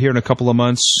graduate here in a couple of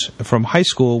months from high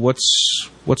school. What's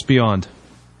beyond?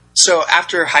 So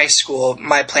after high school,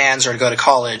 my plans are to go to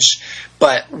college,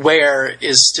 but where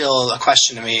is still a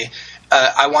question to me.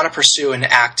 I want to pursue in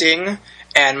acting,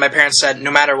 And my parents said, no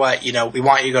matter what, we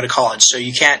want you to go to college. So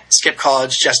you can't skip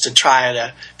college just to try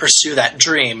to pursue that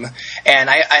dream. And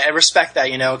I respect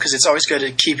that, because it's always good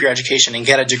to keep your education and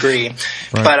get a degree.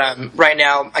 Right. But right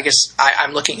now, I guess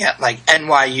I'm looking at like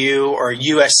NYU or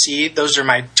USC. Those are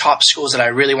my top schools that I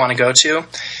really want to go to.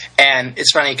 And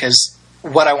it's funny because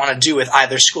what I want to do with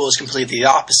either school is completely the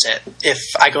opposite.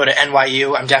 If I go to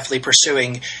NYU, I'm definitely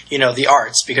pursuing, the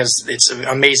arts because it's an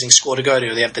amazing school to go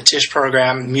to. They have the Tisch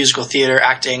program, musical theater,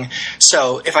 acting.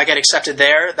 So if I get accepted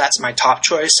there, that's my top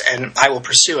choice, and I will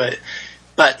pursue it.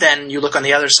 But then you look on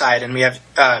the other side, and we have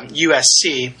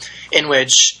USC, in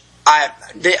which I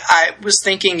was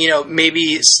thinking,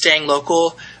 maybe staying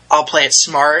local, I'll play it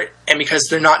smart, and because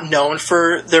they're not known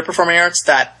for their performing arts,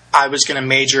 that I was going to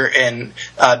major in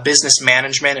business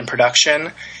management and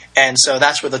production. And so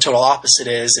that's where the total opposite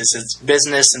is it's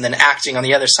business and then acting on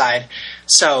the other side.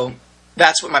 So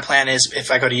that's what my plan is if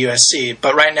I go to USC.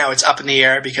 But right now it's up in the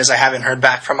air because I haven't heard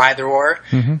back from either or.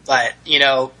 Mm-hmm. But,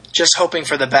 just hoping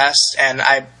for the best. And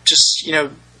I just,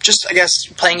 I guess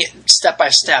playing it step by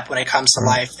step when it comes to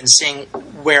life and seeing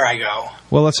where I go.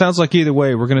 Well, it sounds like either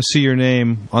way, we're going to see your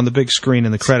name on the big screen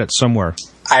in the credits somewhere.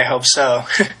 I hope so.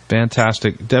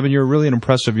 Fantastic. Devin, you're really an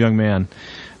impressive young man.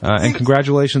 And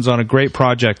congratulations on a great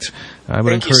project.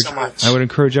 Thank you so much. I would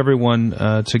encourage everyone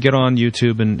to get on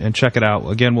YouTube and check it out.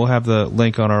 Again, we'll have the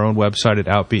link on our own website at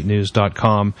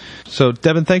outbeatnews.com. So,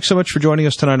 Devin, thanks so much for joining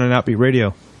us tonight on Outbeat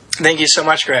Radio. Thank you so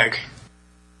much, Greg.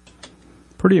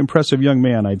 Pretty impressive young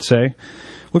man, I'd say.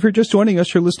 Well, if you're just joining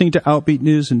us, you're listening to Outbeat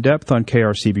News in Depth on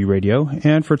KRCB Radio.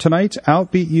 And for tonight's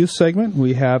Outbeat Youth segment,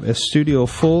 we have a studio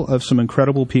full of some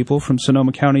incredible people from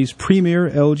Sonoma County's premier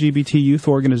LGBT youth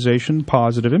organization,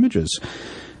 Positive Images.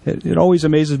 It always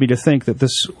amazes me to think that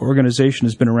this organization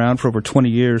has been around for over 20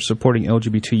 years supporting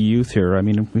LGBT youth here. I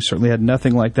mean, we certainly had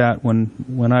nothing like that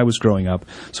when I was growing up.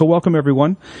 So welcome,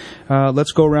 everyone.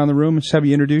 Let's go around the room and just have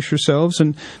you introduce yourselves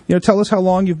and tell us how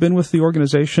long you've been with the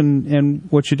organization and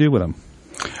what you do with them.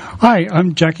 Hi,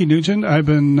 I'm Jackie Nugent. I've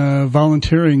been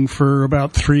volunteering for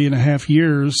about 3.5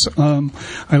 years.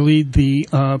 I lead the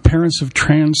Parents of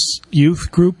Trans Youth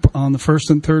group on the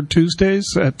first and third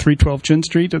Tuesdays at 312 Chin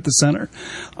Street at the center.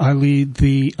 I lead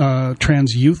the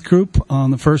Trans Youth group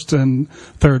on the first and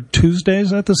third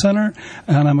Tuesdays at the center,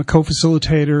 and I'm a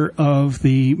co-facilitator of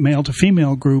the Male to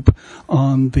Female group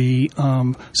on the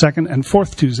second and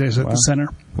fourth Tuesdays at the center.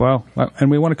 Wow.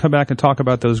 And we want to come back and talk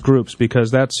about those groups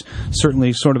because that's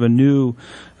certainly sort of a new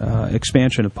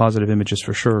expansion of Positive Images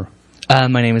for sure.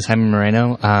 My name is Jaime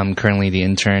Moreno. I'm currently the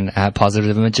intern at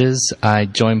Positive Images. I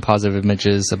joined Positive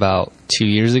Images about 2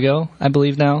 years ago, I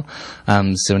believe now.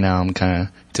 So now I'm kind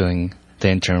of doing the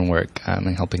intern work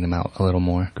and helping them out a little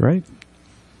more. Great.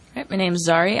 Right, my name is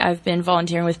Zari. I've been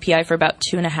volunteering with PI for about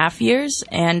 2.5 years,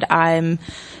 and I'm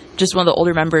just one of the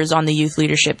older members on the youth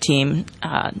leadership team,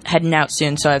 heading out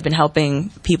soon. So I've been helping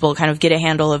people kind of get a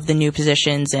handle of the new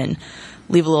positions and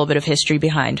leave a little bit of history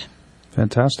behind.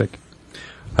 Fantastic.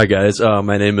 Hi, guys.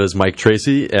 My name is Mike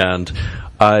Tracy, and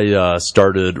I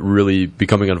started really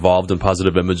becoming involved in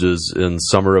Positive Images in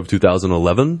summer of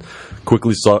 2011.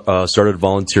 Quickly started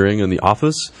volunteering in the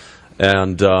office,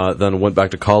 and then went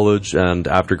back to college, and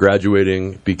after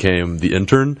graduating became the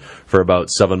intern for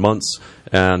about 7 months,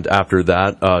 and after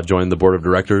that joined the board of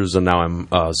directors, and now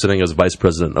I'm sitting as vice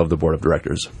president of the board of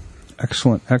directors.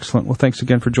 Excellent, excellent. Well, thanks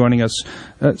again for joining us.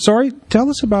 Sorry, tell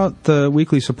us about the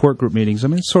weekly support group meetings. I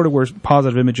mean, it's sort of where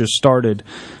Positive Images started.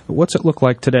 What's it look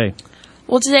like today?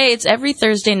 Well, today it's every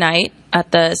Thursday night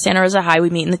at the Santa Rosa High.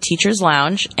 We meet in the Teacher's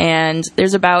Lounge, and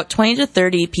there's about 20 to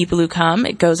 30 people who come.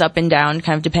 It goes up and down,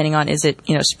 kind of depending on is it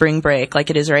spring break like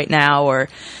it is right now, or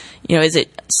is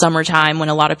it summertime when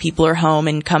a lot of people are home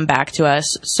and come back to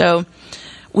us. So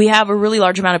we have a really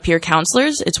large amount of peer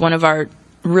counselors. It's one of our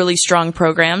really strong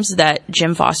programs that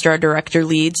Jim Foster, our director,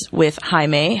 leads with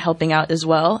Jaime helping out as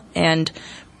well. And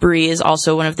Bree is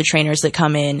also one of the trainers that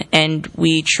come in, and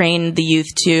we train the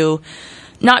youth to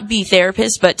not be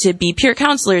therapists, but to be peer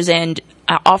counselors and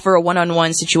offer a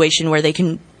one-on-one situation where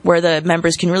the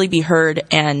members can really be heard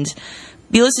and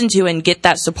be listened to and get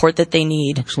that support that they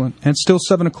need. Excellent. And still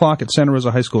 7 o'clock at Santa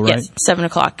Rosa High School, right? Yes, 7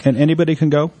 o'clock. And anybody can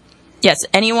go? Yes,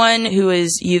 anyone who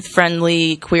is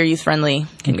youth-friendly, queer youth-friendly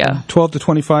can go. 12 to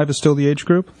 25 is still the age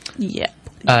group? Yeah.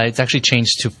 It's actually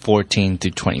changed to 14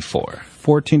 to 24.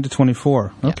 14 to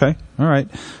 24. Okay. Yeah. All right.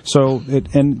 So,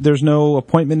 and there's no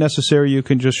appointment necessary. You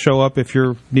can just show up if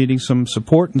you're needing some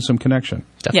support and some connection.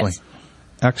 Definitely. Yes.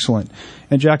 Excellent.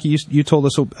 And Jackie, you told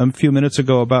us a few minutes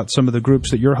ago about some of the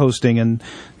groups that you're hosting, and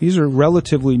these are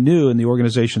relatively new in the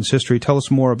organization's history. Tell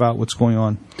us more about what's going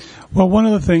on. Well, one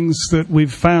of the things that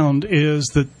we've found is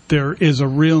that there is a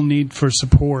real need for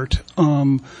support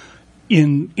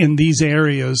in these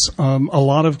areas. A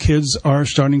lot of kids are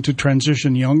starting to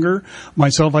transition younger.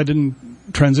 Myself, I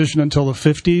didn't transition until the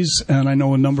 50s, and I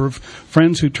know a number of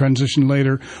friends who transitioned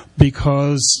later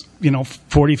because,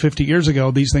 40, 50 years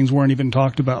ago, these things weren't even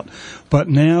talked about. But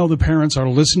now the parents are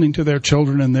listening to their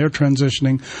children and they're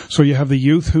transitioning. So you have the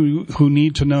youth who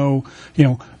need to know,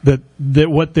 that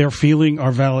what they're feeling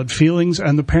are valid feelings,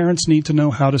 and the parents need to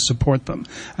know how to support them.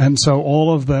 And so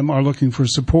all of them are looking for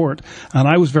support. And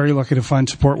I was very lucky to find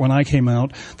support when I came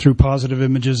out through Positive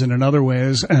Images and in other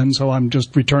ways, and so I'm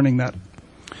just returning that.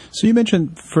 So you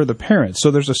mentioned for the parents.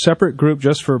 So there's a separate group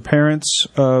just for parents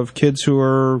of kids who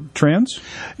are trans?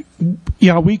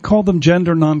 Yeah, we call them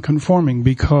gender nonconforming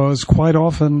because quite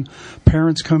often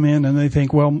parents come in and they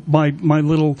think, well, my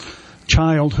little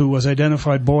child who was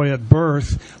identified boy at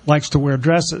birth likes to wear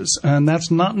dresses, and that's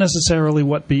not necessarily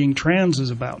what being trans is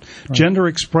about. Right. Gender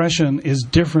expression is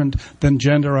different than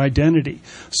gender identity.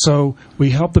 So we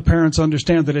help the parents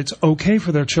understand that it's okay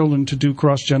for their children to do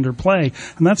cross-gender play,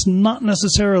 and that's not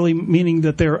necessarily meaning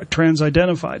that they're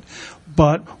trans-identified.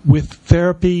 But with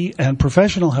therapy and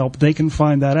professional help, they can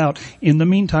find that out. In the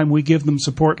meantime, we give them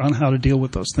support on how to deal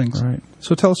with those things. Right.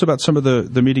 So tell us about some of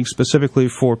the meetings specifically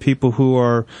for people who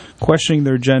are questioning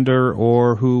their gender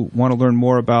or who want to learn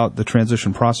more about the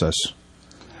transition process.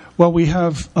 Well, we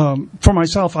have, for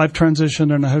myself, I've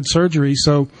transitioned and I had surgery,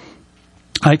 so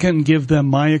I can give them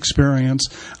my experience,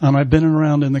 and I've been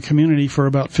around in the community for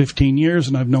about 15 years,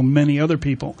 and I've known many other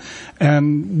people.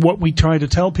 And what we try to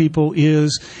tell people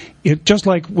is, just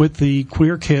like with the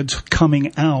queer kids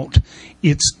coming out,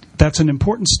 that's an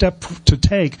important step to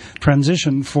take,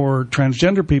 transition for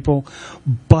transgender people,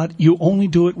 but you only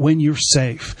do it when you're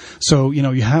safe. So,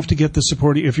 you have to get the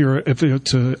support. If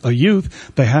it's a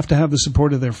youth, they have to have the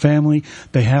support of their family.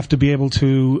 They have to be able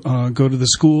to go to the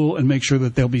school and make sure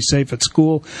that they'll be safe at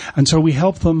school. And so we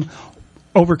help them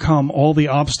overcome all the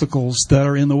obstacles that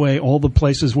are in the way, all the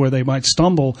places where they might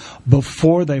stumble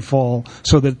before they fall,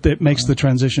 so that it makes the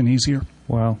transition easier.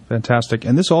 Wow, fantastic.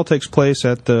 And this all takes place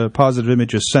at the Positive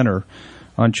Images Center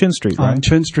on Chin Street, right? On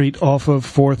Chin Street, off of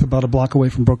 4th, about a block away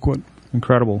from Brookwood.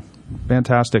 Incredible.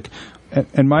 Fantastic.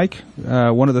 And Mike,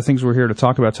 one of the things we're here to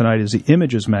talk about tonight is the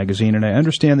Images magazine, and I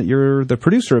understand that you're the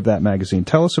producer of that magazine.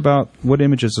 Tell us about what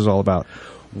Images is all about.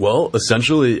 Well,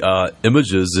 essentially,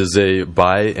 Images is a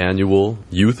biannual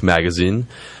youth magazine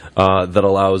that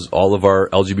allows all of our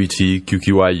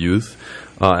LGBTQI youth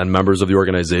and members of the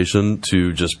organization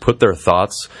to just put their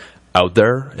thoughts out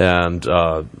there and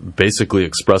basically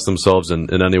express themselves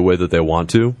in any way that they want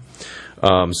to.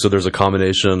 So there's a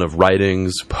combination of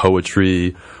writings,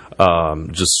 poetry,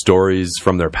 just stories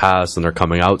from their past and their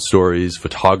coming out stories,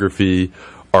 photography,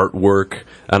 artwork,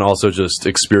 and also just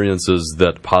experiences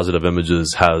that Positive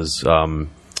Images has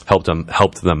helped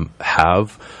them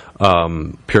have.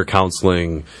 Peer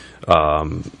counseling,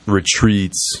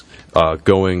 retreats,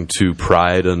 going to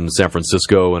Pride in San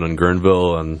Francisco and in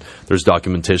Guerneville, and there's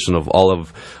documentation of all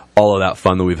of that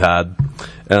fun that we've had.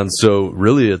 And so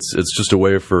really it's just a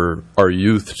way for our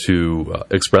youth to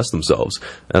express themselves.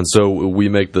 And so we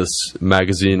make this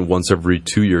magazine once every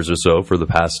 2 years or so for the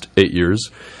past 8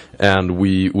 years. And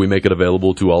we make it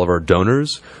available to all of our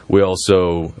donors. We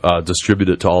also distribute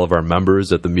it to all of our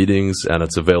members at the meetings, and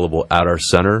it's available at our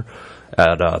center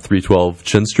at 312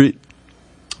 Chin Street.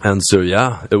 And so,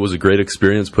 yeah, it was a great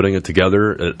experience putting it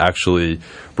together. It actually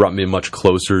brought me much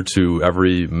closer to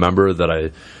every member that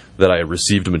I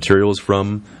received materials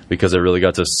from, because I really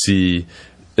got to see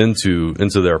into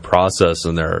their process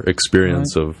and their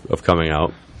experience of coming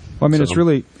out. Well, I mean,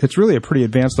 it's really a pretty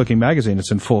advanced-looking magazine. It's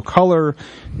in full color,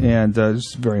 and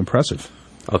it's very impressive.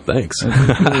 Oh, thanks. It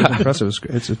really is impressive.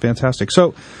 It's fantastic.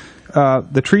 So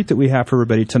the treat that we have for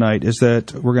everybody tonight is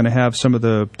that we're going to have some of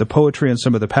the poetry and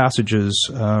some of the passages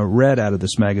read out of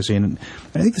this magazine. And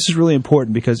I think this is really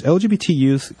important because LGBT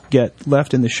youth get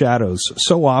left in the shadows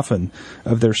so often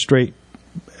of their straight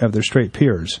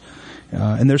peers.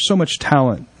 And there's so much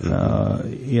talent,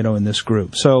 in this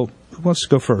group. So who wants to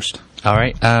go first? All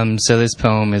right. So this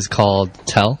poem is called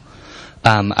Tell.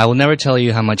 I will never tell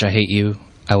you how much I hate you.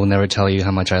 I will never tell you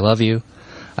how much I love you.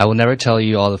 I will never tell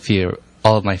you all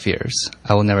of my fears.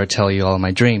 I will never tell you all of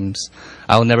my dreams.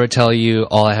 I will never tell you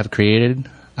all I have created.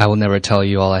 I will never tell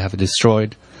you all I have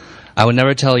destroyed. I will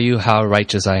never tell you how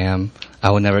righteous I am.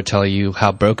 I will never tell you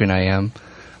how broken I am.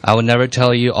 I will never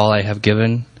tell you all I have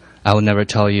given. I will never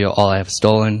tell you all I have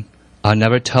stolen. I'll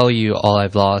never tell you all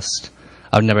I've lost.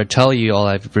 I'll never tell you all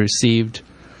I've received.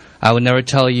 I will never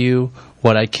tell you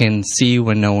what I can see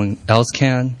when no one else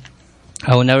can.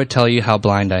 I will never tell you how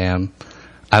blind I am.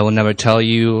 I will never tell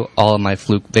you all of my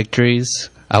fluke victories.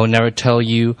 I will never tell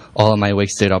you all of my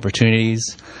wasted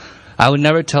opportunities. I will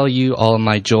never tell you all of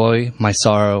my joy, my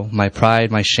sorrow, my pride,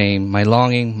 my shame, my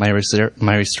longing, my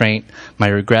restraint, my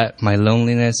regret, my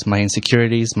loneliness, my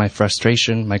insecurities, my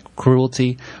frustration, my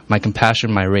cruelty, my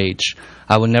compassion, my rage.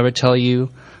 I will never tell you.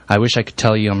 I wish I could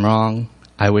tell you I'm wrong.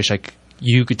 I wish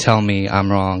you could tell me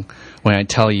I'm wrong. When I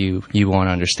tell you, you won't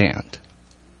understand.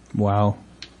 Wow.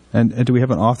 And do we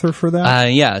have an author for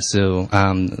that? Yeah, so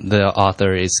the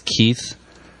author is Keith.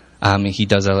 He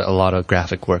does a lot of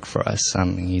graphic work for us.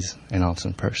 He's an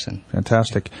awesome person.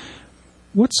 Fantastic.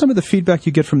 What's some of the feedback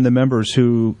you get from the members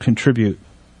who contribute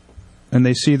and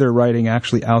they see their writing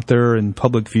actually out there in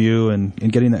public view and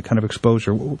getting that kind of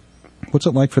exposure? What's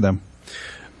it like for them?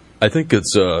 I think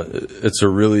it's a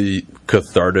really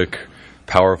cathartic,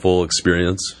 powerful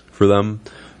experience for them.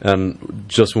 And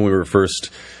just when we were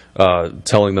first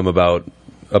telling them about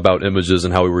images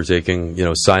and how we were taking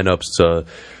sign-ups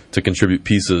to contribute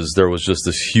pieces, there was just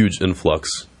this huge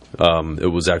influx.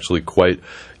 It was actually quite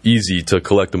easy to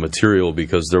collect the material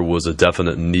because there was a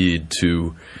definite need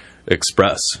to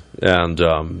express, and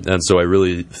so I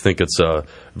really think it's a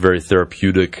very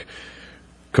therapeutic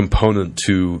component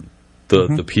to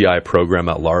the PI program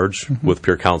at large, with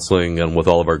peer counseling and with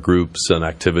all of our groups and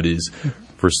activities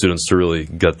for students to really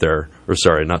get there, or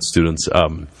sorry, not students,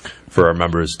 for our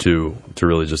members to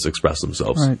really just express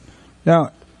themselves. Right.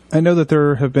 Now, I know that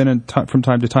there have been from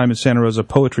time to time in Santa Rosa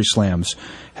poetry slams.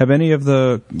 Have any of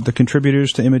the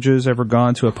contributors to Images ever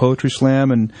gone to a poetry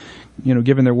slam and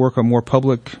given their work a more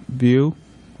public view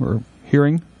or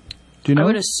hearing? Do you know? I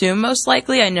would assume most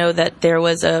likely. I know that there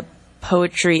was a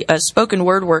spoken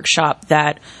word workshop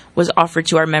that was offered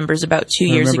to our members about 2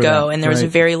 years ago, and there was a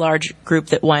very large group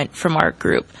that went from our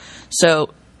group.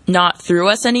 So not through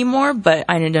us anymore, but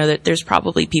I know that there's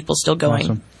probably people still going.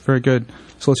 Awesome. Very good.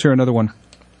 So let's hear another one.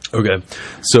 Okay,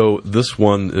 so this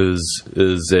one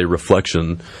is a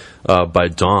reflection by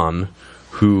Dawn,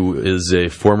 who is a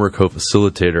former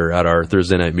co-facilitator at our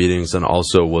Thursday night meetings and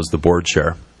also was the board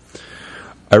chair.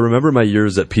 I remember my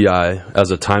years at PI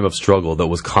as a time of struggle that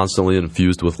was constantly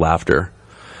infused with laughter.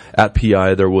 At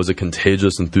PI, there was a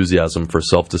contagious enthusiasm for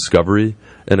self-discovery,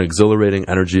 an exhilarating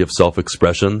energy of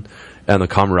self-expression, and the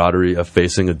camaraderie of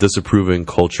facing a disapproving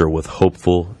culture with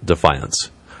hopeful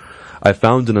defiance. I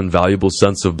found an invaluable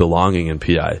sense of belonging in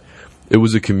PI. It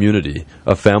was a community,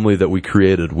 a family that we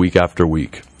created week after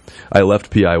week. I left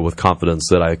PI with confidence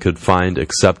that I could find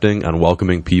accepting and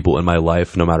welcoming people in my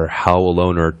life no matter how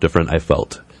alone or different I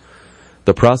felt.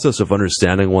 The process of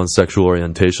understanding one's sexual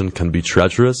orientation can be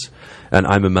treacherous, and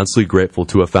I'm immensely grateful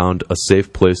to have found a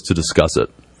safe place to discuss it.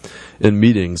 In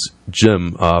meetings,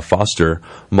 Jim Foster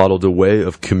modeled a way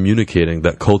of communicating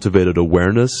that cultivated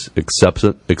awareness,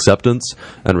 acceptance,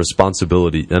 and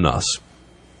responsibility in us.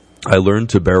 I learned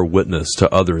to bear witness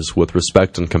to others with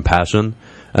respect and compassion,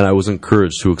 and I was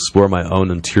encouraged to explore my own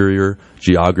interior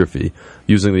geography,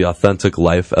 using the authentic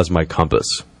life as my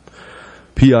compass.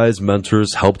 PI's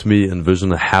mentors helped me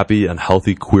envision a happy and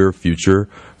healthy queer future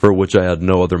for which I had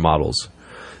no other models.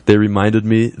 They reminded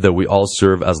me that we all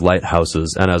serve as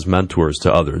lighthouses and as mentors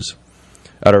to others.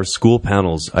 At our school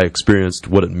panels, I experienced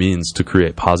what it means to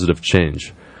create positive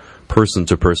change, person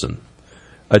to person.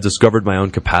 I discovered my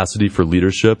own capacity for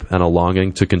leadership and a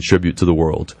longing to contribute to the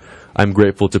world. I'm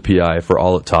grateful to PI for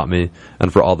all it taught me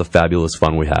and for all the fabulous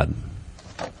fun we had.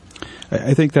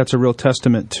 I think that's a real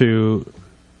testament to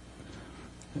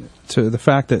the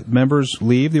fact that members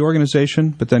leave the organization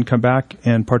but then come back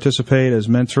and participate as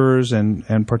mentors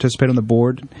and participate on the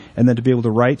board, and then to be able to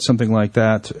write something like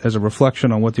that as a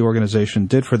reflection on what the organization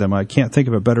did for them. I can't think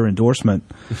of a better endorsement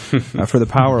for the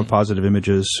power of positive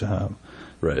images.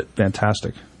 Right.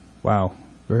 Fantastic. Wow.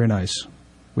 Very nice.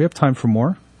 We have time for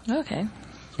more. Okay.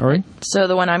 All right. So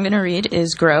the one I'm going to read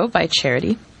is Grow by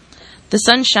Charity. The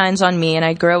sun shines on me, and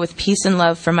I grow with peace and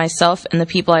love for myself and the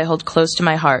people I hold close to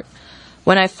my heart.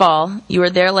 When I fall, you are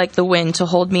there like the wind to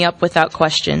hold me up without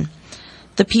question.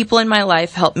 The people in my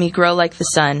life help me grow like the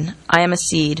sun. I am a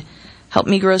seed. Help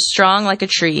me grow strong like a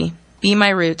tree. Be my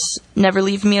roots. Never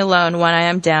leave me alone when I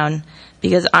am down,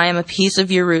 because I am a piece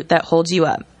of your root that holds you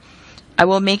up. I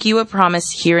will make you a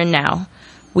promise here and now.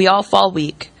 We all fall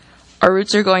weak. Our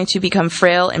roots are going to become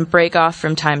frail and break off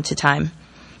from time to time.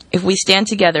 If we stand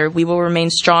together, we will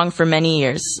remain strong for many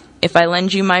years. If I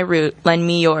lend you my root, lend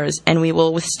me yours, and we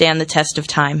will withstand the test of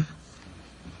time.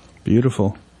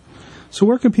 Beautiful. So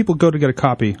where can people go to get a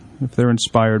copy if they're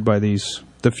inspired by these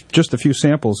just a few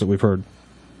samples that we've heard.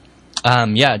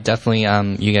 Yeah, definitely.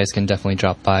 You guys can definitely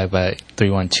drop by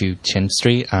 312 Chin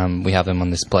Street. We have them on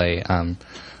display,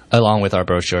 along with our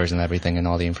brochures and everything and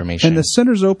all the information. And the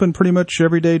center's open pretty much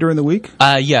every day during the week?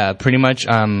 Yeah, pretty much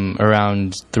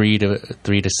around 3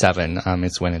 to 7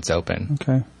 is when it's open.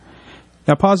 Okay.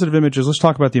 Now, Positive Images, let's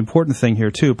talk about the important thing here,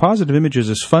 too. Positive Images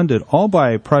is funded all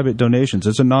by private donations.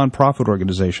 It's a non-profit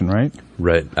organization, right?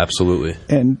 Right, absolutely.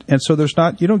 And so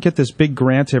you don't get this big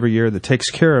grant every year that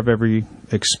takes care of every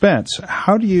expense.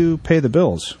 How do you pay the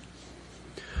bills?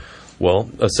 Well,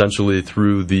 essentially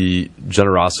through the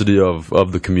generosity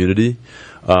of the community.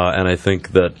 And I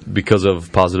think that because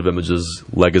of Positive Images'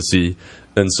 legacy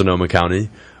in Sonoma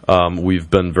County, we've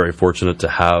been very fortunate to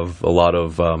have a lot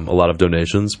of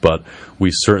donations, but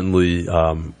we certainly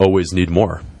always need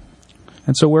more.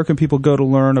 And so where can people go to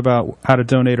learn about how to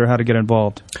donate or how to get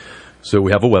involved? So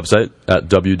we have a website at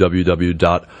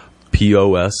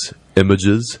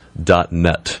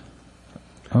www.posimages.net.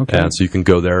 Okay. And so you can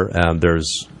go there, and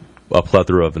there's a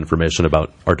plethora of information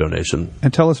about our donation.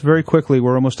 And tell us very quickly,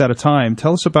 we're almost out of time,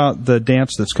 tell us about the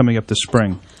dance that's coming up this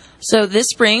spring. So this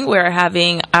spring, we're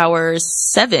having our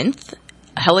 7th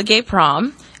Hella Gay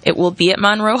Prom. It will be at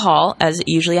Monroe Hall, as it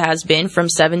usually has been, from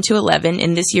 7 to 11.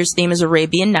 And this year's theme is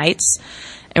Arabian Nights.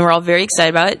 And we're all very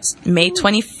excited about it. It's May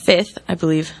 25th, I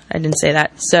believe. I didn't say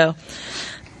that. So,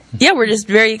 yeah, we're just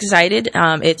very excited.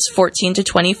 It's 14 to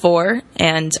 24,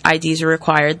 and IDs are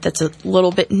required. That's a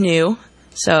little bit new.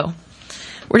 So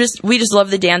we just love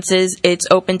the dances. It's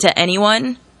open to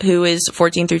anyone who is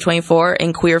 14 through 24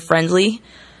 and queer friendly.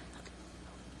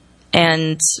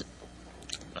 And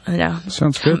I don't know.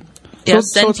 Sounds good. Yeah,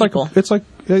 so it's people.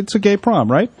 It's a gay prom,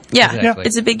 right? Yeah, Exactly.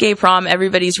 It's a big gay prom.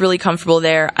 Everybody's really comfortable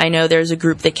there. I know there's a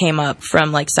group that came up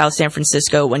from South San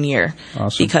Francisco one year.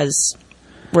 Awesome. Because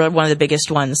we're one of the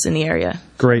biggest ones in the area.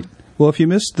 Great. Well, if you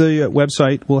missed the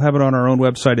website, we'll have it on our own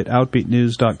website at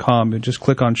outbeatnews.com. You just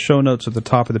click on show notes at the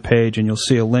top of the page, and you'll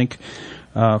see a link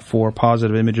for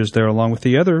Positive Images there, along with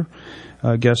the other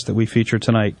guests that we feature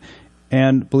tonight.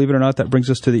 And believe it or not, that brings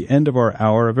us to the end of our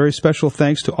hour. A very special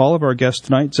thanks to all of our guests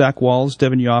tonight, Zach Walls,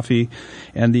 Devin Yaffe,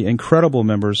 and the incredible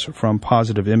members from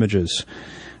Positive Images.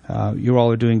 You all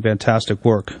are doing fantastic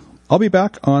work. I'll be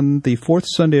back on the 4th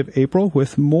Sunday of April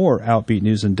with more Outbeat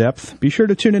News in Depth. Be sure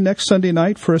to tune in next Sunday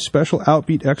night for a special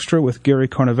Outbeat Extra with Gary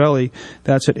Carnavelli.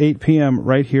 That's at 8 p.m.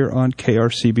 right here on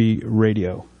KRCB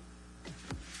Radio.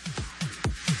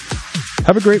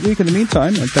 Have a great week in the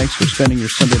meantime, and thanks for spending your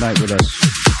Sunday night with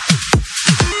us.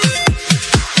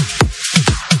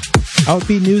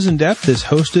 Outbeat News in Depth is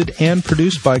hosted and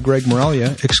produced by Greg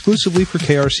Moralia exclusively for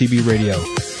KRCB Radio.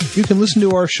 You can listen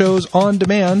to our shows on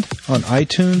demand on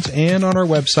iTunes and on our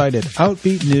website at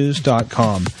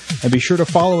outbeatnews.com. And be sure to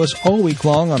follow us all week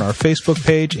long on our Facebook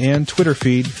page and Twitter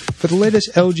feed for the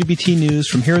latest LGBT news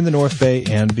from here in the North Bay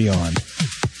and beyond.